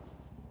here.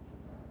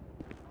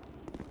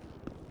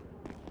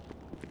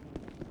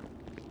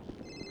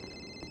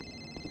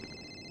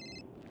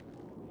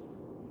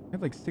 I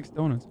had like 6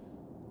 donuts.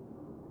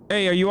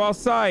 Hey, are you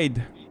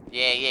outside?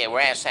 Yeah, we're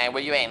outside.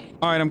 Where you in?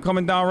 All right, I'm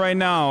coming down right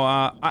now.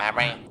 I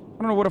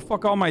don't know where the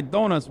fuck all my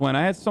donuts went.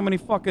 I had so many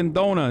fucking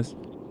donuts.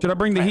 Should I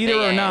bring the heater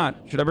or not?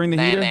 Should I bring the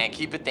heater? Nah,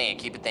 keep it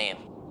there.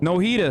 No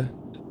heater?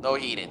 No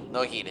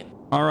heating.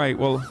 All right,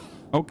 well,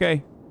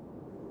 okay.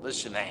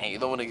 Listen, you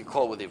don't want to get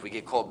caught with it. If we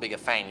get caught, bigger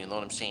fine, you know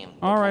what I'm saying?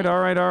 All right.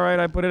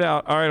 I put it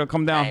out. All right, I'll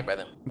come down. All right,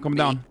 brother. I'll come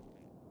down.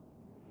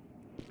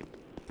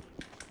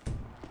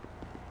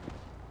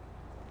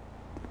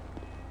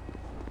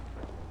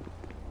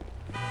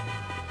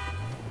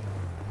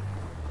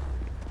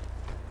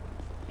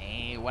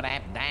 Hey, what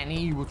up,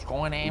 Danny? What's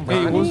going on,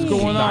 Hey, what's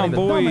going on,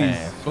 boys?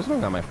 What's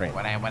going on, my friend?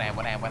 What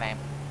up?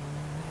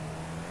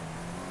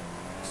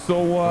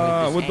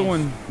 So,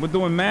 we're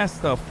doing mass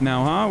stuff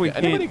now, huh? We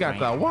can't... Anybody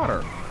got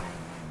water?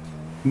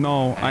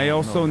 No, I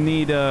also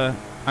need I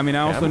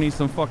also need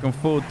some fucking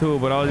food too,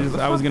 but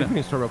I was gonna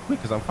Convenience store real quick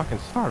because I'm fucking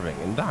starving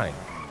and dying.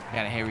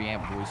 Gotta hurry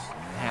up, boys.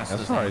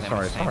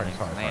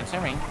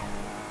 Sorry.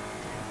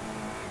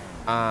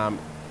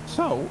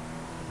 So.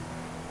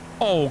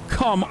 Oh,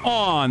 come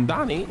on,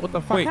 Donnie, what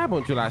the fuck happened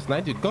with you last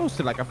night? You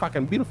ghosted like a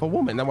fucking beautiful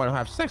woman. Then want to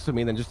have sex with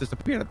me, and then just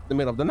disappeared at the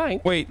middle of the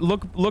night. Wait,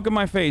 look at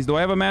my face. Do I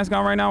have a mask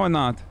on right now or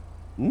not?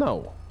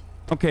 No.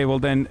 Okay, well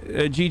then,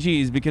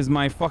 GG's because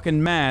my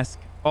fucking mask.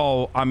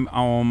 Oh,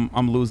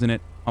 I'm losing it.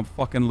 I'm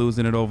fucking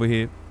losing it over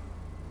here.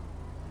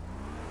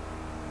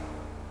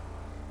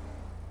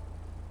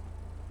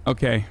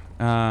 Okay.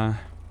 Let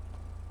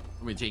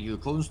me take you to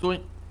the clothing store.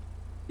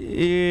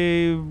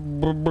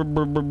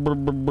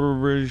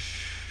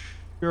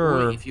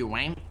 Sure. Or if you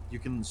want, you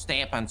can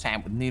stay up on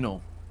top with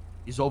Nino.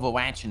 He's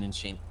overwatching and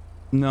shit.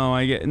 No,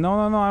 I get no.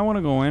 I want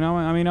to go in.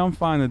 I mean, I'm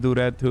fine to do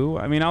that too.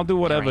 I mean, I'll do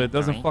whatever. Alright, It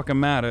doesn't alright. fucking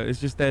matter. It's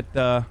just that.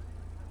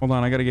 Hold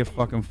on, I gotta get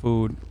fucking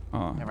food.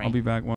 I'll be back.